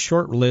this very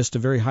short list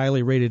of very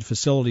highly rated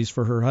facilities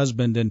for her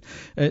husband. And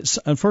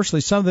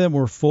unfortunately, some of them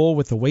were full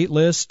with the wait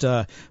list,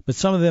 but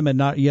some of them had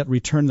not yet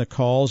returned the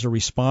calls or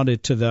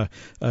responded to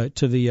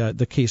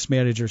the case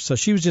manager. So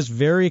she was just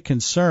very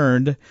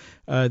concerned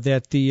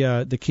that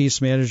the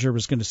case manager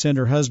was going to send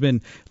her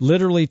husband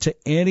literally to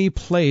any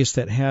place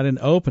that had an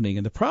opening.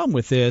 And the problem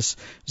with this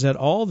is that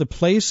all the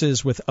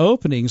places with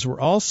openings were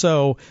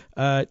also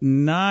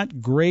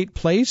not great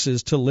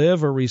places to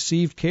live or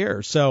receive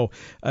care. So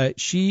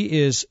she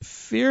is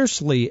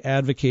fiercely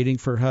advocating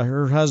for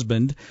her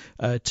husband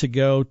to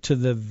go to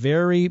the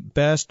very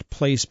best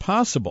place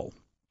possible.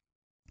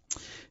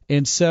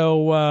 And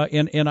so,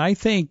 and I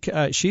think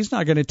she's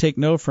not going to take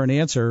no for an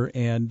answer.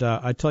 And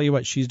I tell you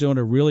what, she's doing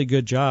a really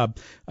good job.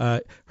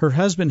 Her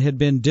husband had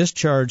been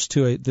discharged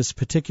to this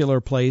particular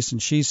place,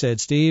 and she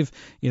said, "Steve,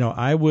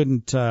 I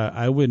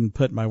wouldn't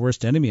put my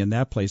worst enemy in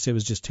that place. It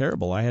was just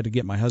terrible. I had to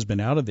get my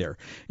husband out of there."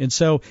 And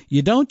so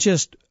you don't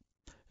just,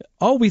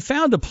 we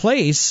found a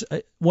place.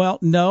 Well,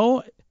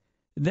 no,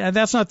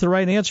 that's not the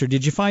right answer.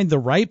 Did you find the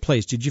right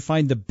place? Did you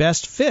find the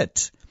best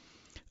fit?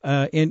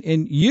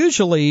 And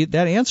usually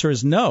that answer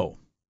is no.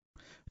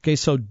 Okay,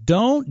 so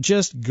don't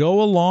just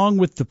go along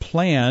with the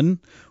plan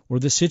or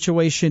the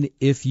situation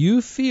if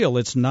you feel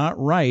it's not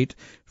right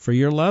for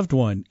your loved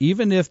one.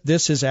 Even if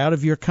this is out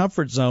of your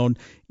comfort zone,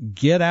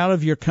 get out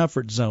of your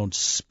comfort zone.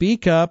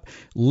 Speak up.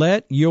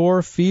 Let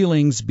your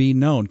feelings be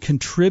known.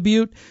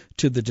 Contribute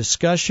to the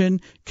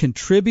discussion,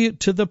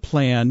 contribute to the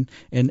plan,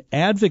 and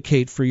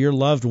advocate for your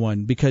loved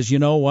one, because you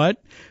know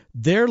what?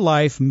 Their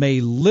life may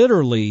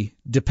literally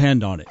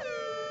depend on it.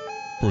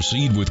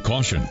 Proceed with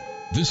caution.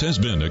 This has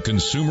been a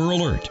Consumer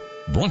Alert,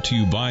 brought to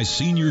you by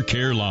Senior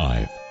Care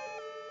Live.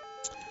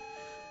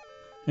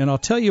 And I'll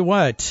tell you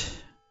what,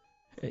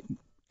 it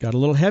got a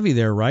little heavy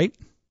there, right?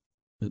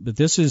 But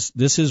this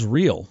is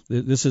real.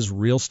 This is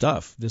real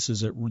stuff. This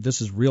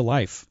is real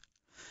life.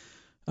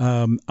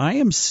 I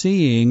am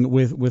seeing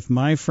with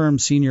my firm,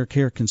 Senior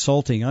Care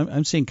Consulting,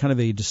 I'm seeing kind of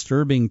a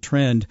disturbing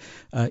trend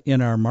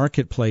in our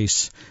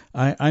marketplace.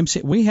 I'm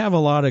seeing we have a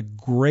lot of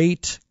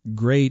great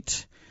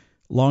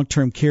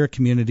long-term care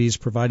communities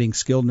providing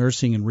skilled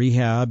nursing and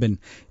rehab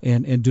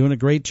and doing a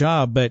great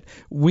job. But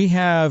we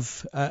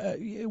have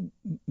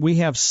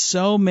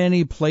so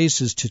many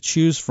places to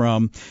choose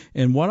from.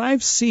 And what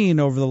I've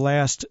seen over the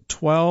last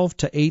 12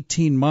 to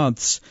 18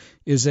 months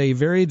is a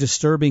very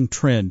disturbing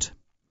trend.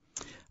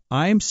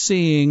 I'm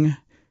seeing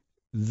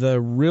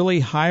the really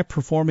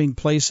high-performing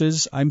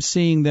places, I'm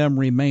seeing them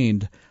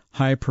remain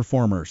high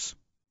performers.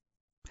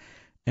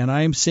 And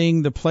I'm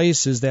seeing the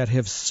places that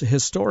have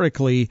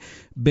historically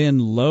been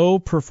low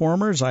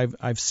performers.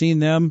 I've seen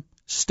them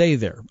stay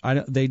there.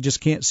 They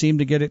just can't seem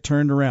to get it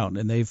turned around,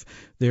 and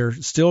they're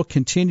still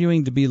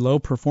continuing to be low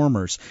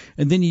performers.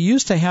 And then you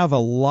used to have a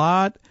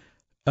lot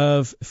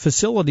of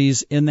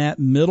facilities in that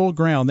middle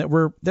ground that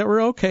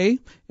were okay,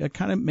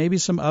 kind of maybe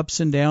some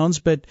ups and downs,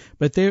 but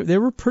they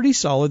were pretty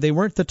solid. They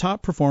weren't the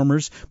top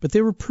performers, but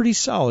they were pretty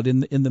solid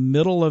in the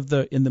middle of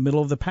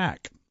the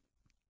pack.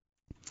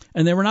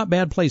 And they were not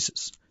bad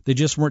places. They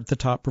just weren't the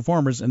top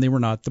performers, and they were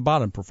not the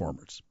bottom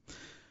performers.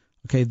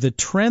 Okay, the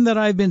trend that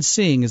I've been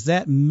seeing is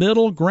that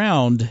middle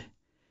ground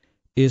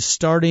is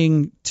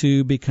starting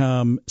to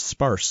become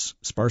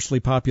sparsely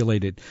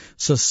populated.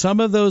 So some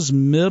of those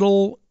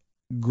middle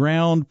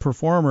ground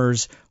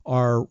performers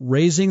are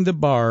raising the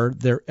bar,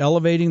 they're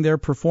elevating their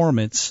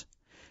performance,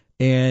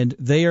 and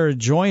they are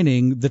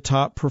joining the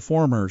top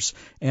performers.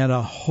 And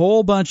a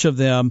whole bunch of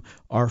them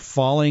are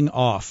falling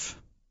off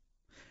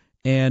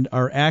and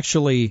are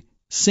actually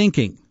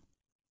sinking,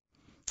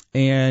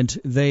 and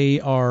they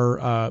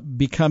are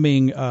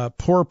becoming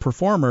poor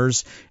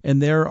performers,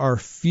 and there are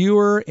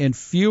fewer and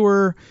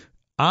fewer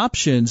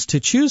options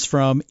to choose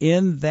from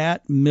in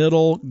that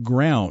middle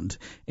ground.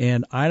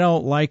 And I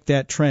don't like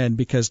that trend,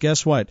 because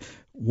guess what?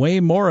 Way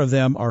more of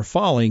them are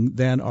falling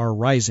than are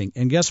rising.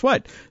 And guess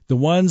what? The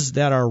ones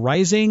that are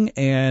rising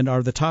and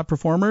are the top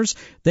performers,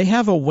 they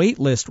have a wait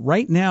list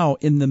right now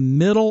in the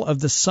middle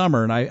of the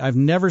summer, and I've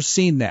never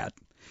seen that.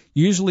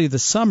 Usually the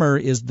summer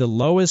is the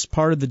lowest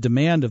part of the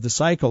demand of the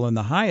cycle, and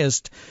the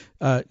highest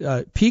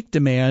peak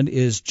demand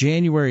is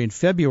January and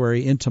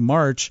February into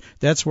March.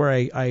 That's where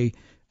I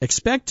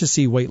expect to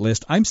see wait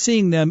list. I'm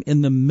seeing them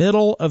in the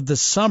middle of the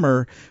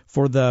summer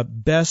for the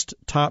best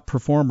top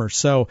performers.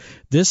 So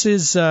this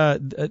is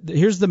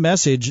here's the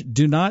message.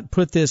 Do not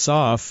put this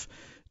off.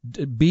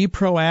 Be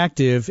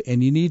proactive,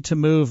 and you need to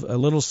move a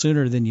little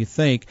sooner than you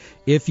think.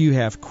 If you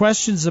have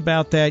questions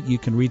about that, you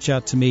can reach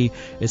out to me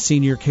at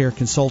Senior Care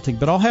Consulting.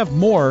 But I'll have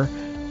more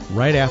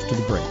right after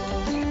the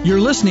break. You're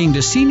listening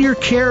to Senior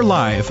Care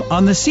Live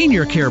on the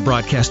Senior Care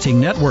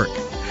Broadcasting Network.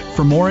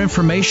 For more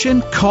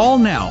information, call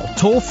now,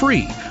 toll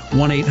free,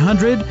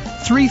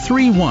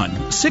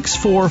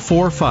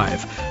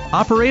 1-800-331-6445.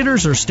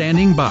 Operators are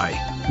standing by.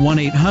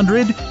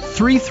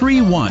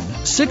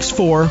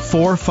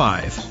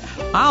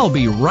 1-800-331-6445. I'll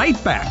be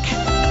right back.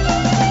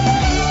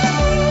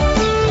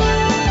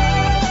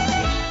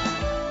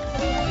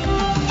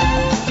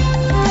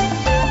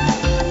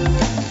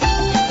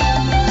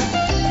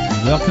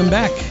 Welcome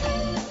back.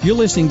 You're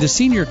listening to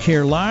Senior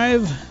Care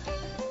Live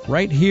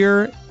right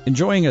here,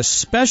 enjoying a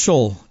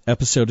special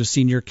episode of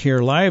Senior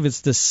Care Live.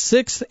 It's the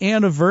 6th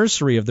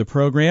anniversary of the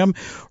program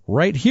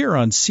right here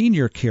on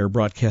Senior Care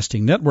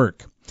Broadcasting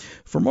Network.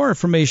 For more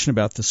information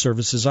about the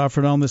services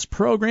offered on this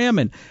program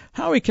and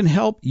how we can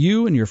help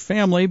you and your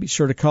family, be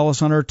sure to call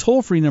us on our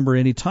toll-free number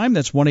anytime.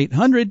 That's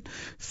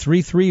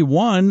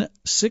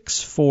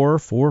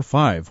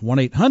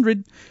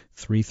 1-800-331-6445.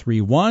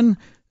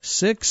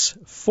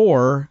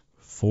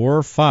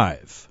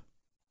 1-800-331-6445.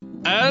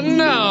 And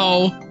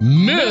now,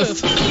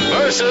 Myth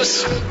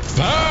versus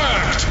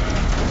Fact.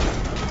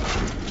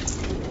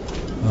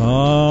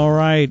 All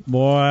right,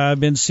 boy,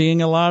 I've been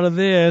seeing a lot of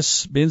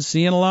this,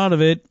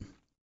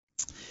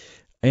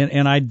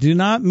 And I do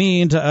not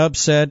mean to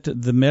upset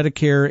the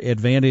Medicare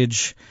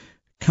Advantage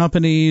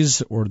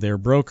companies or their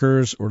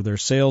brokers or their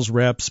sales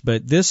reps,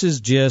 but this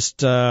is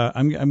just,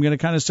 I'm going to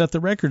kind of set the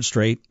record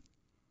straight.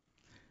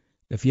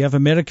 If you have a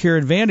Medicare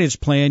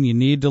Advantage plan, you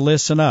need to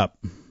listen up.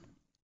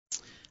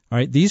 All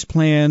right, these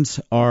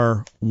plans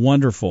are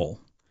wonderful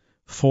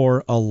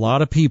for a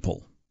lot of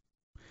people,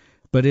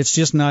 but it's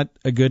just not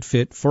a good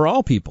fit for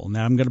all people.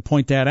 Now, I'm going to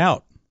point that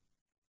out.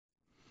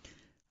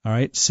 All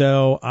right,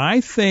 so I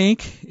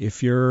think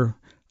if you're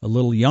a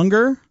little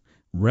younger,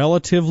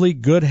 relatively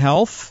good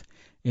health,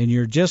 and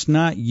you're just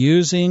not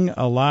using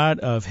a lot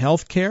of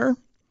health care,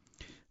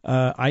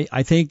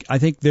 I think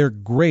they're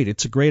great.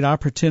 It's a great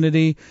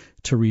opportunity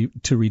to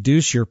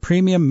reduce your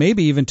premium,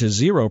 maybe even to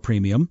zero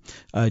premium.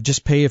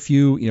 Just pay a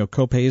few,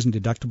 co-pays and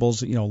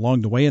deductibles,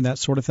 along the way and that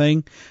sort of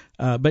thing.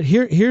 But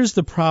here's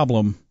the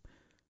problem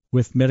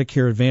with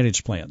Medicare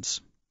Advantage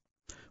plans.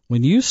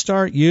 When you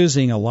start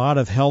using a lot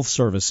of health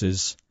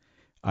services,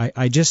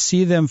 I just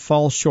see them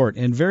fall short.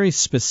 And very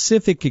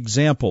specific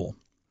example,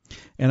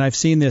 and I've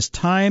seen this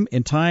time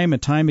and time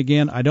and time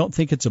again. I don't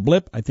think it's a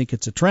blip. I think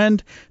it's a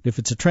trend. If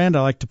it's a trend,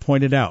 I like to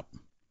point it out.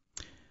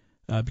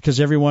 Because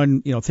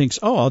everyone, thinks,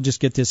 I'll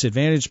just get this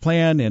Advantage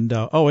plan, and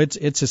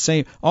it's the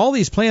same. All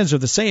these plans are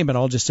the same, and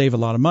I'll just save a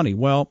lot of money.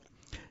 Well,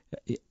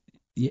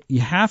 you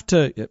have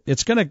to.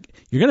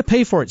 You're gonna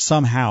pay for it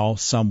somehow,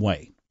 some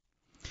way.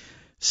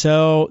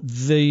 So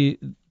the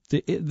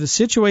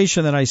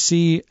situation that I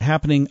see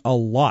happening a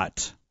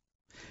lot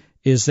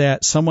is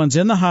that someone's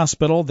in the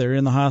hospital. They're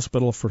in the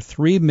hospital for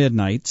 3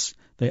 midnights.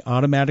 They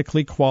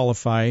automatically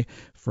qualify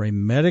for a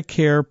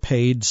Medicare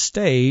paid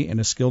stay in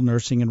a skilled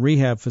nursing and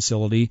rehab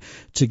facility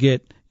to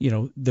get,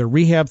 their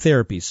rehab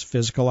therapies,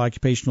 physical,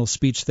 occupational,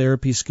 speech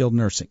therapy, skilled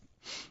nursing.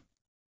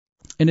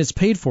 And it's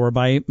paid for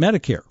by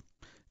Medicare.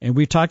 And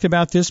we talked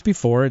about this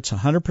before. It's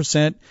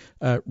 100%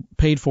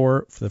 paid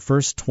for the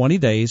first 20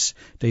 days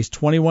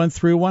 21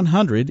 through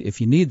 100,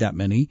 if you need that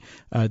many.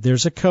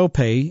 There's a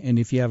copay, and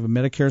if you have a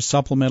Medicare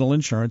supplemental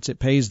insurance, it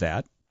pays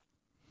that.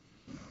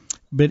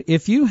 But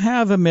if you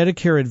have a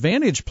Medicare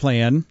Advantage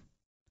plan,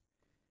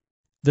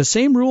 the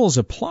same rules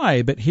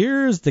apply, but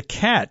here's the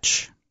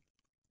catch.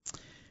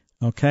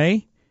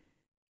 Okay?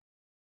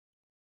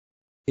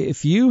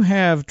 If you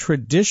have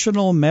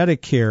traditional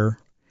Medicare,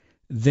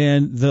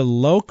 then the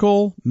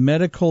local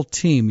medical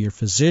team, your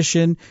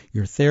physician,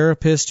 your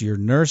therapist, your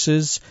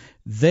nurses,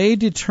 they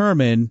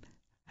determine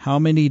how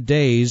many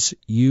days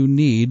you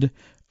need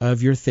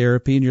of your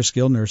therapy and your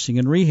skilled nursing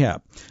and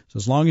rehab. So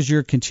as long as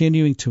you're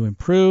continuing to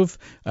improve,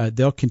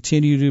 they'll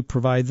continue to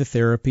provide the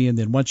therapy, and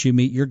then once you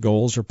meet your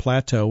goals or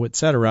plateau,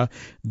 etc.,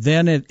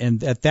 then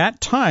at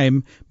that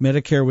time,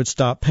 Medicare would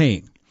stop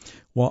paying.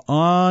 Well,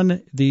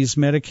 on these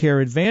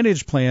Medicare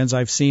Advantage plans,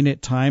 I've seen it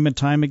time and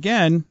time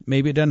again.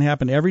 Maybe it doesn't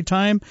happen every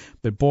time,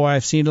 but boy,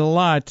 I've seen it a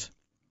lot.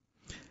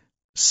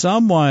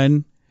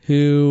 Someone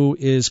who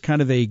is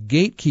kind of a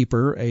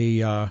gatekeeper,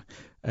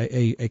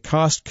 a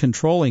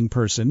cost-controlling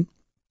person,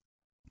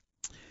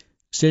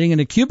 sitting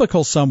in a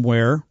cubicle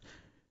somewhere,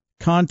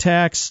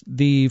 contacts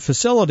the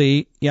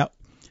facility. Yeah,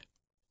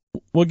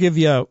 we'll give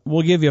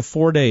you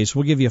 4 days.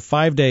 We'll give you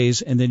 5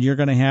 days, and then you're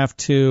going to have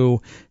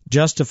to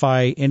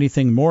justify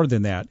anything more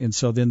than that. And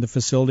so then the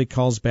facility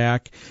calls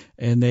back,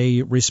 and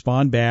they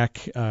respond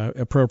back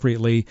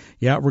appropriately.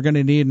 Yeah, we're going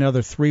to need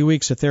another 3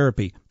 weeks of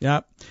therapy. Yeah,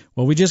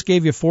 well, we just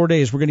gave you 4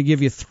 days. We're going to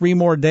give you 3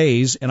 more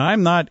days, and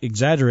I'm not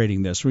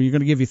exaggerating this. We're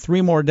going to give you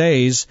 3 more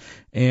days,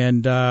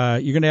 and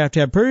you're going to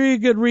have pretty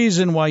good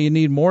reason why you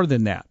need more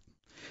than that.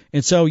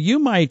 And so you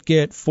might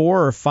get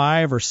 4 or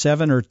 5 or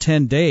 7 or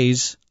 10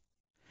 days,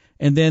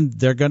 and then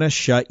they're going to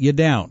shut you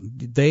down.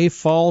 They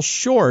fall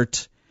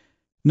short,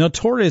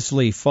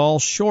 notoriously fall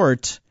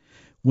short,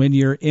 when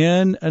you're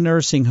in a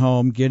nursing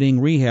home getting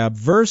rehab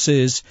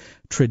versus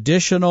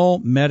traditional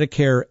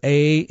Medicare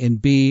A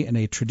and B and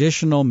a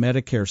traditional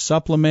Medicare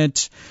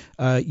supplement,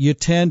 you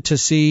tend to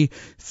see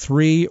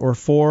 3 or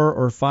 4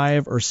 or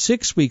 5 or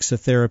 6 weeks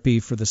of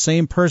therapy for the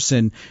same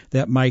person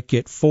that might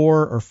get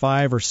 4 or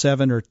 5 or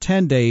 7 or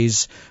 10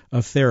 days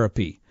of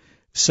therapy.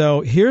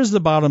 So here's the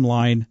bottom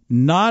line.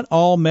 Not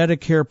all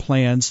Medicare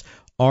plans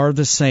are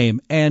the same,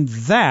 and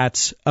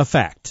that's a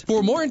fact.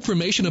 For more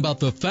information about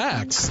the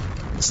facts,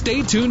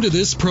 stay tuned to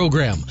this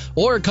program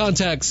or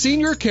contact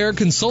Senior Care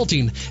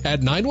Consulting at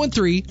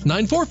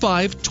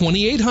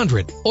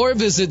 913-945-2800 or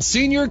visit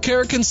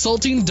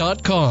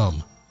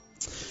seniorcareconsulting.com.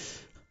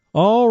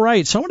 All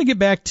right, so I want to get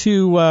back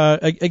to,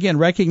 again,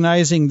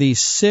 recognizing the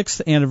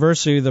 6th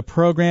anniversary of the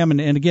program.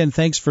 And again,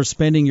 thanks for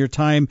spending your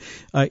time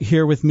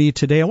here with me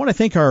today. I want to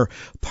thank our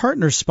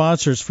partner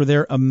sponsors for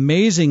their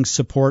amazing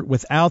support.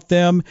 Without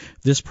them,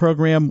 this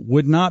program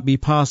would not be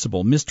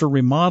possible. Mr.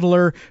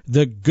 Remodeler,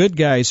 the good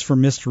guys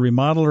from Mr.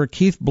 Remodeler,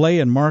 Keith Blay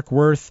and Mark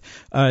Worth,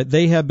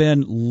 they have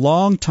been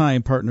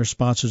longtime partner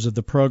sponsors of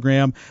the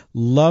program.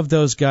 Love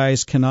those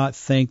guys. Cannot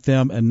thank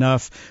them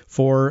enough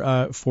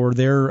for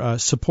their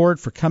support,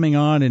 for coming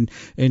on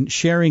and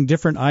sharing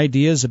different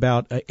ideas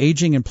about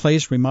aging in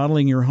place,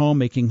 remodeling your home,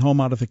 making home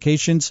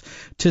modifications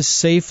to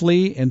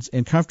safely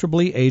and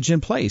comfortably age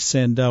in place.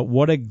 And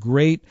what a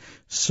great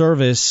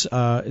service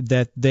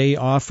that they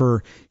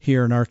offer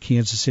here in our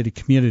Kansas City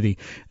community.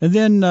 And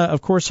then, of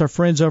course, our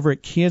friends over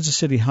at Kansas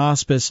City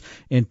Hospice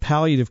and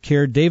Palliative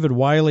Care. David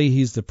Wiley,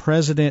 he's the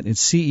president and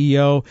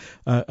CEO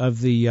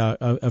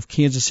of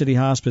Kansas City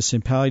Hospice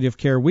and Palliative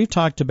Care. We've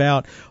talked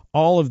about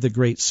all of the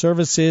great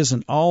services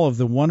and all of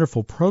the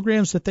wonderful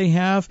programs that they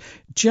have.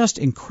 Just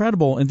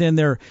incredible. And then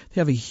they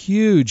have a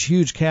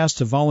huge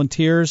cast of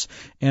volunteers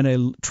and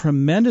a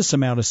tremendous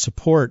amount of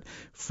support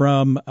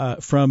from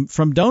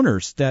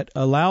donors that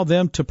allow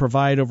them to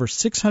provide over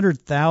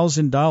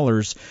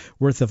 $600,000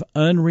 worth of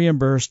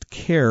unreimbursed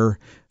care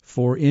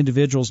for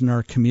individuals in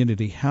our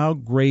community. How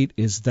great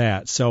is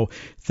that? So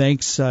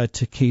thanks to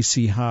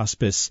KC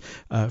Hospice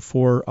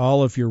for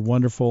all of your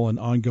wonderful and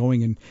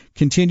ongoing and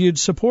continued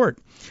support.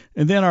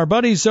 And then our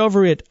buddies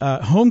over at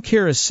Home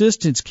Care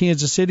Assistance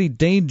Kansas City,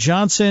 Dane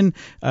Johnson,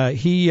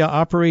 he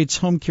operates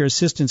Home Care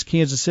Assistance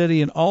Kansas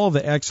City, and all of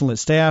the excellent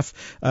staff,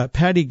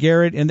 Patty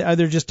Garrett, and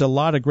there are just a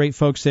lot of great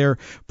folks there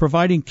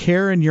providing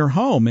care in your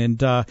home. And,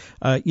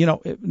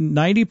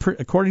 90%,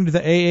 according to the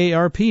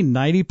AARP,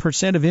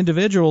 90% of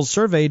individuals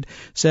surveyed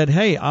said,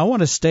 hey, I want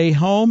to stay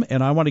home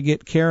and I want to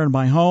get care in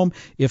my home.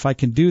 If I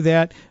can do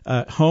that,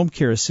 Home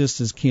Care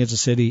Assistance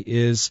Kansas City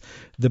is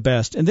the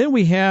best. And then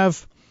we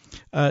have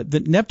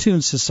the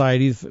Neptune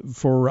Society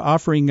for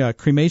offering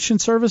cremation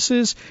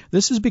services.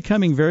 This is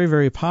becoming very,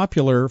 very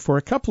popular for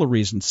a couple of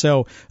reasons.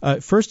 So,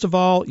 first of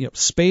all,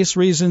 space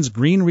reasons,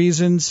 green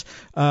reasons,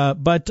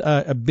 but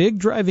a big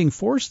driving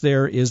force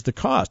there is the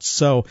cost.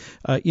 So,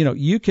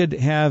 you could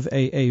have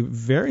a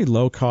very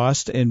low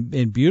cost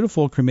and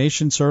beautiful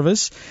cremation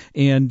service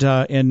and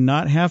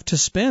not have to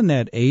spend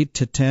that $8,000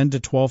 to $10,000 to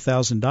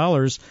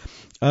 $12,000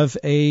 of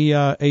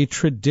a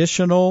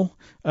traditional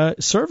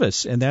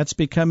service, and that's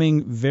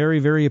becoming very,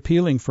 very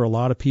appealing for a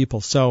lot of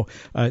people. So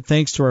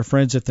thanks to our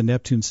friends at the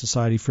Neptune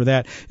Society for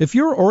that. If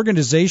your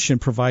organization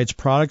provides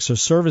products or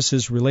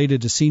services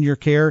related to senior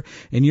care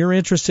and you're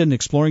interested in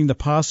exploring the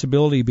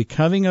possibility of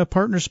becoming a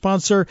partner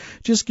sponsor,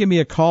 just give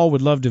me a call.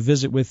 Would love to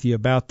visit with you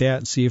about that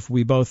and see if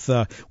we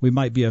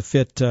might be a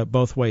fit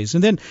both ways.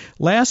 And then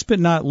last but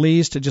not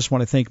least, I just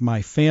want to thank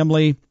my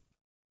family.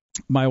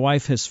 My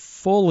wife has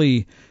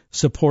fully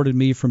supported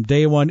me from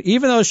day one,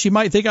 even though she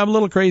might think I'm a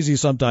little crazy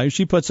sometimes.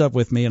 She puts up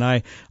with me,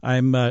 and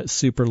I'm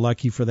super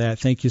lucky for that.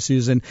 Thank you,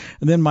 Susan.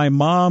 And then my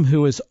mom,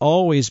 who has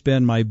always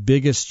been my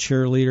biggest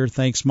cheerleader.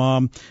 Thanks,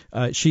 Mom.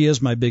 She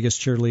is my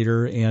biggest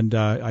cheerleader, and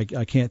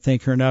I can't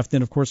thank her enough.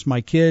 Then, of course, my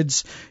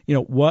kids.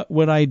 What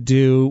would I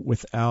do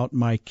without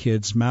my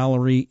kids?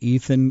 Mallory,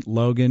 Ethan,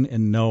 Logan,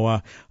 and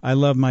Noah. I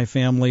love my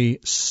family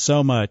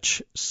so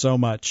much, so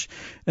much.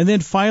 And then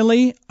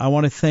finally, I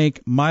want to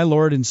thank my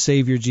Lord and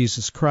Savior,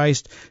 Jesus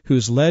Christ,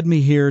 who's led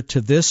me here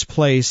to this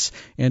place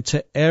and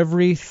to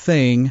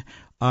everything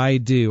I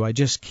do. I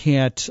just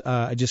can't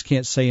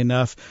say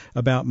enough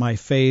about my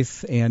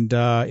faith, and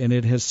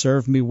it has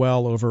served me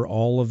well over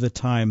all of the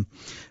time.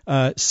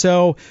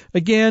 So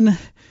again,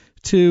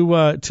 to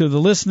the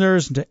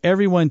listeners and to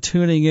everyone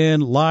tuning in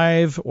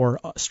live or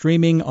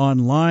streaming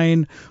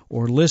online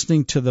or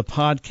listening to the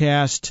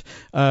podcast,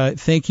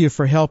 thank you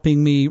for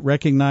helping me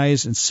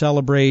recognize and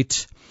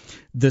celebrate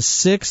the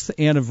 6th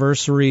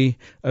anniversary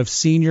of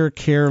Senior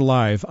Care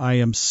Live. I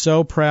am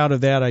so proud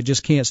of that. I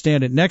just can't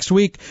stand it. Next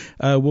week,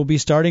 we'll be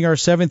starting our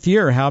 7th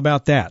year. How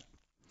about that?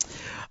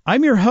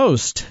 I'm your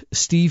host,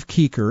 Steve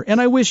Keeker,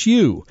 and I wish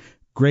you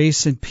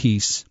grace and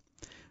peace.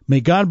 May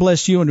God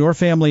bless you and your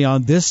family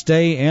on this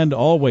day and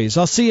always.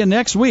 I'll see you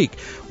next week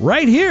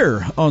right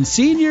here on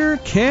Senior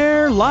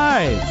Care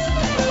Live.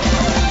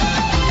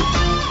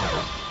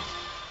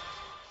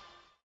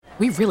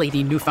 We really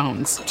need new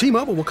phones.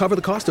 T-Mobile will cover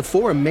the cost of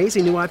 4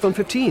 amazing new iPhone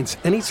 15s,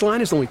 and each line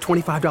is only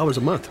 $25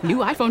 a month. New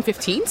iPhone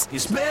 15s?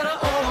 It's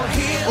better over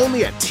here.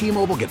 Only at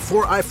T-Mobile, get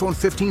 4 iPhone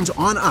 15s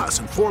on us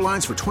and 4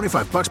 lines for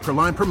 $25 per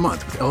line per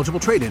month with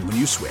eligible trade-in when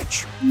you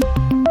switch.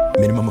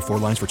 Minimum of 4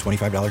 lines for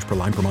 $25 per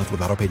line per month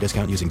with auto-pay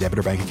discount using debit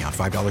or bank account.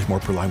 $5 more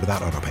per line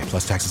without auto-pay,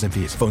 plus taxes and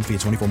fees. Phone fee at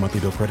 24 monthly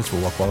bill credits for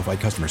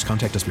well-qualified customers.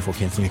 Contact us before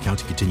canceling account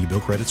to continue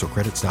bill credits or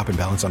credit stop and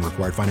balance on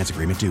required finance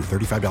agreement due.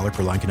 $35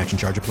 per line connection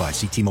charge applies.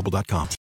 See T-Mobile.com.